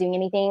was not doing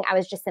anything. I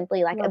was just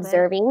simply like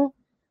observing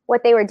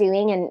what they were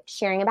doing and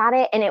sharing about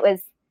it. And it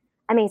was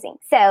amazing.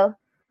 So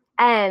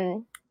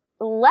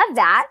love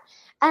that.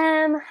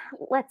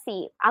 Let's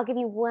see. I'll give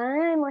you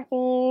one more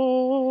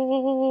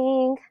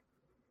thing.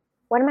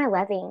 What am I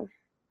loving?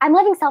 I'm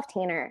loving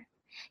self-tanner.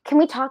 Can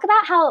we talk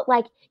about how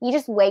like you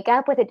just wake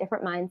up with a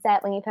different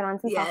mindset when you put on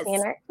some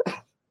self-tanner?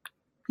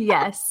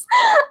 Yes.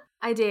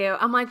 I do.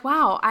 I'm like,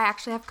 wow, I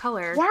actually have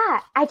color. Yeah.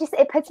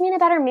 It puts me in a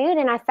better mood.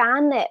 And I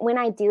found that when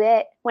I do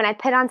it, when I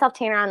put on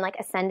self-tanner on like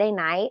a Sunday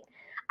night,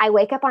 I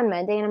wake up on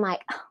Monday and I'm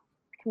like,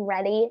 I'm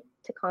ready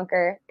to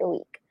conquer the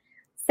week.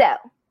 So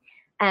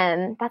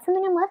that's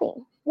something I'm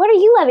loving. What are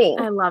you loving?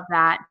 I love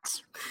that.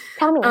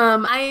 Tell me.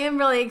 I am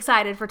really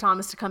excited for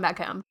Thomas to come back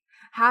home.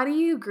 How do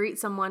you greet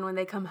someone when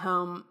they come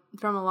home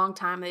from a long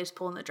time and they just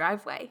pull in the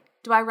driveway?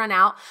 Do I run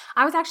out?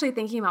 I was actually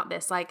thinking about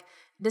this, like,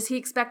 does he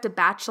expect a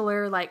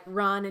bachelor, like,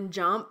 run and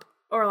jump?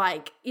 Or,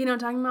 like, you know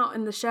what I'm talking about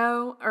in the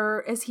show?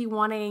 Or is he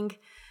wanting,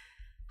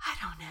 I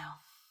don't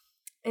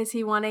know. Is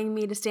he wanting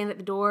me to stand at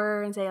the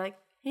door and say, like,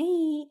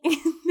 hey?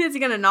 Is he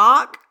going to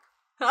knock?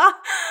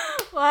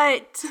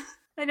 What?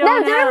 I don't know.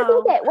 No,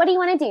 don't overthink it. What do you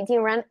want to do? Do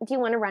you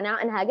want to run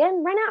out and hug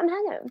him? Run out and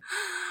hug him.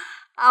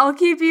 I'll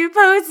keep you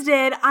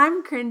posted.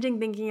 I'm cringing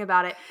thinking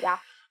about it. Yeah.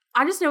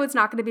 I just know it's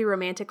not going to be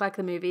romantic like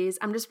the movies.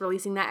 I'm just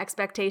releasing that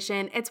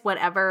expectation. It's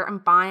whatever. I'm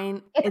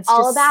fine. It's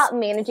all about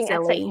managing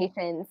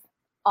expectations.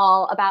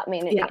 All about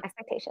managing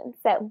expectations.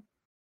 So.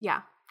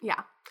 Yeah.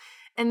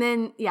 And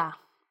then,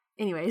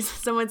 anyways,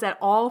 someone said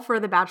all for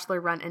the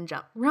bachelor run and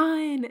jump.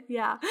 Run.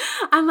 Yeah.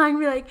 I'm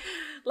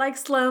like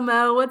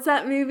slow-mo. What's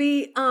that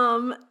movie?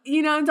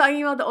 You know I'm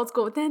talking about the old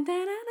school. Dun,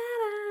 dun, dun,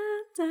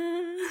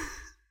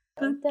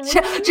 dun, dun.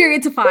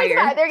 Chariots of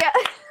Fire. There you go.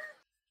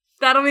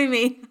 That'll be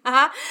me.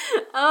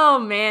 Oh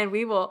man,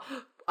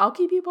 I'll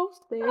keep you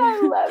posted. I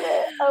love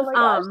it. Oh my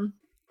gosh.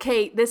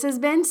 Kate, this has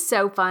been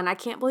so fun. I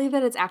can't believe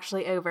that it's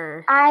actually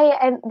over.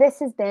 This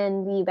has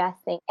been the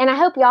best thing. And I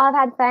hope y'all have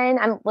had fun.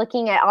 I'm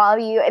looking at all of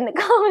you in the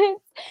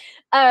comments.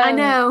 I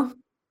know.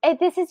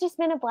 This has just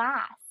been a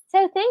blast.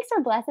 So thanks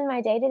for blessing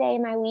my day today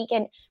and my week.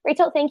 And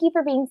Rachel, thank you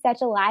for being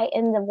such a light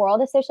in the world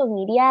of social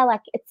media.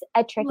 Like it's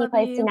a tricky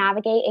place to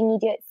navigate and you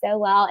do it so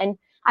well. And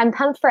I'm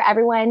pumped for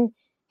everyone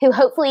who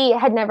hopefully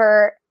had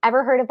never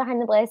ever heard of Behind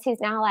the Bliss,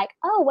 who's now like,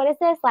 oh, what is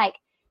this? Like,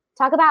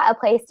 talk about a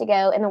place to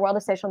go in the world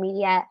of social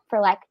media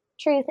for like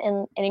truth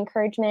and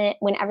encouragement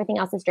when everything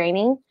else is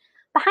draining.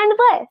 Behind the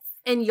Bliss.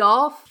 And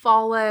y'all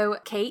follow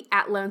Kate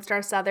at Lone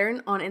Star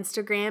Southern on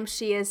Instagram.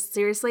 She is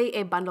seriously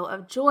a bundle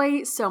of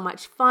joy, so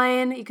much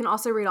fun. You can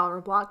also read all of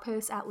her blog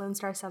posts at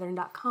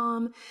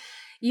lonestarsouthern.com.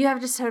 You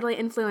have just totally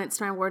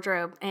influenced my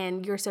wardrobe,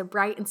 and you're so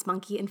bright and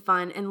spunky and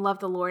fun and love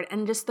the Lord.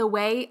 And just the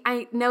way,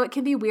 I know it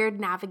can be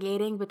weird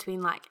navigating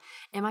between like,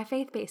 am I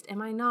faith-based?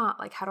 Am I not?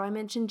 Like, how do I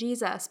mention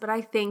Jesus? But I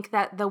think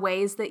that the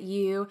ways that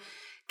you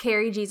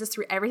carry Jesus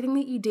through everything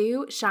that you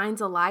do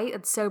shines a light.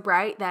 It's so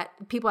bright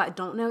that people that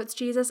don't know it's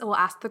Jesus will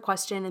ask the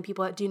question, and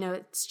people that do know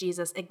it's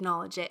Jesus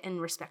acknowledge it and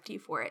respect you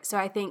for it. So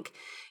I think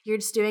you're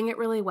just doing it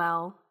really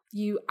well.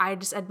 I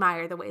just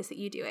admire the ways that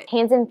you do it.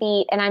 Hands and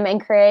feet. And I'm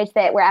encouraged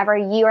that wherever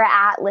you are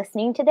at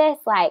listening to this,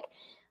 like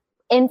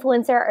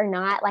influencer or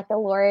not, like the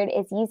Lord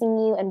is using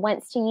you and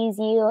wants to use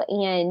you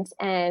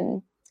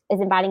and is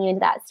inviting you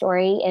into that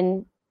story.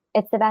 And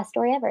it's the best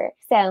story ever.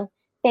 So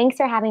thanks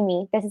for having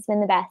me. This has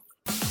been the best.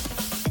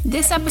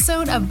 This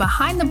episode of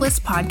Behind the Bliss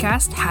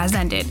podcast has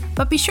ended,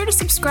 but be sure to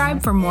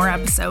subscribe for more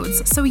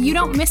episodes so you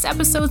don't miss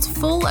episodes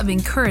full of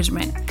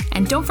encouragement.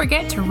 And don't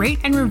forget to rate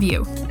and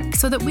review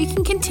so that we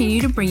can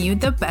continue to bring you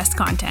the best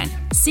content.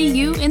 See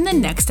you in the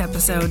next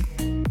episode.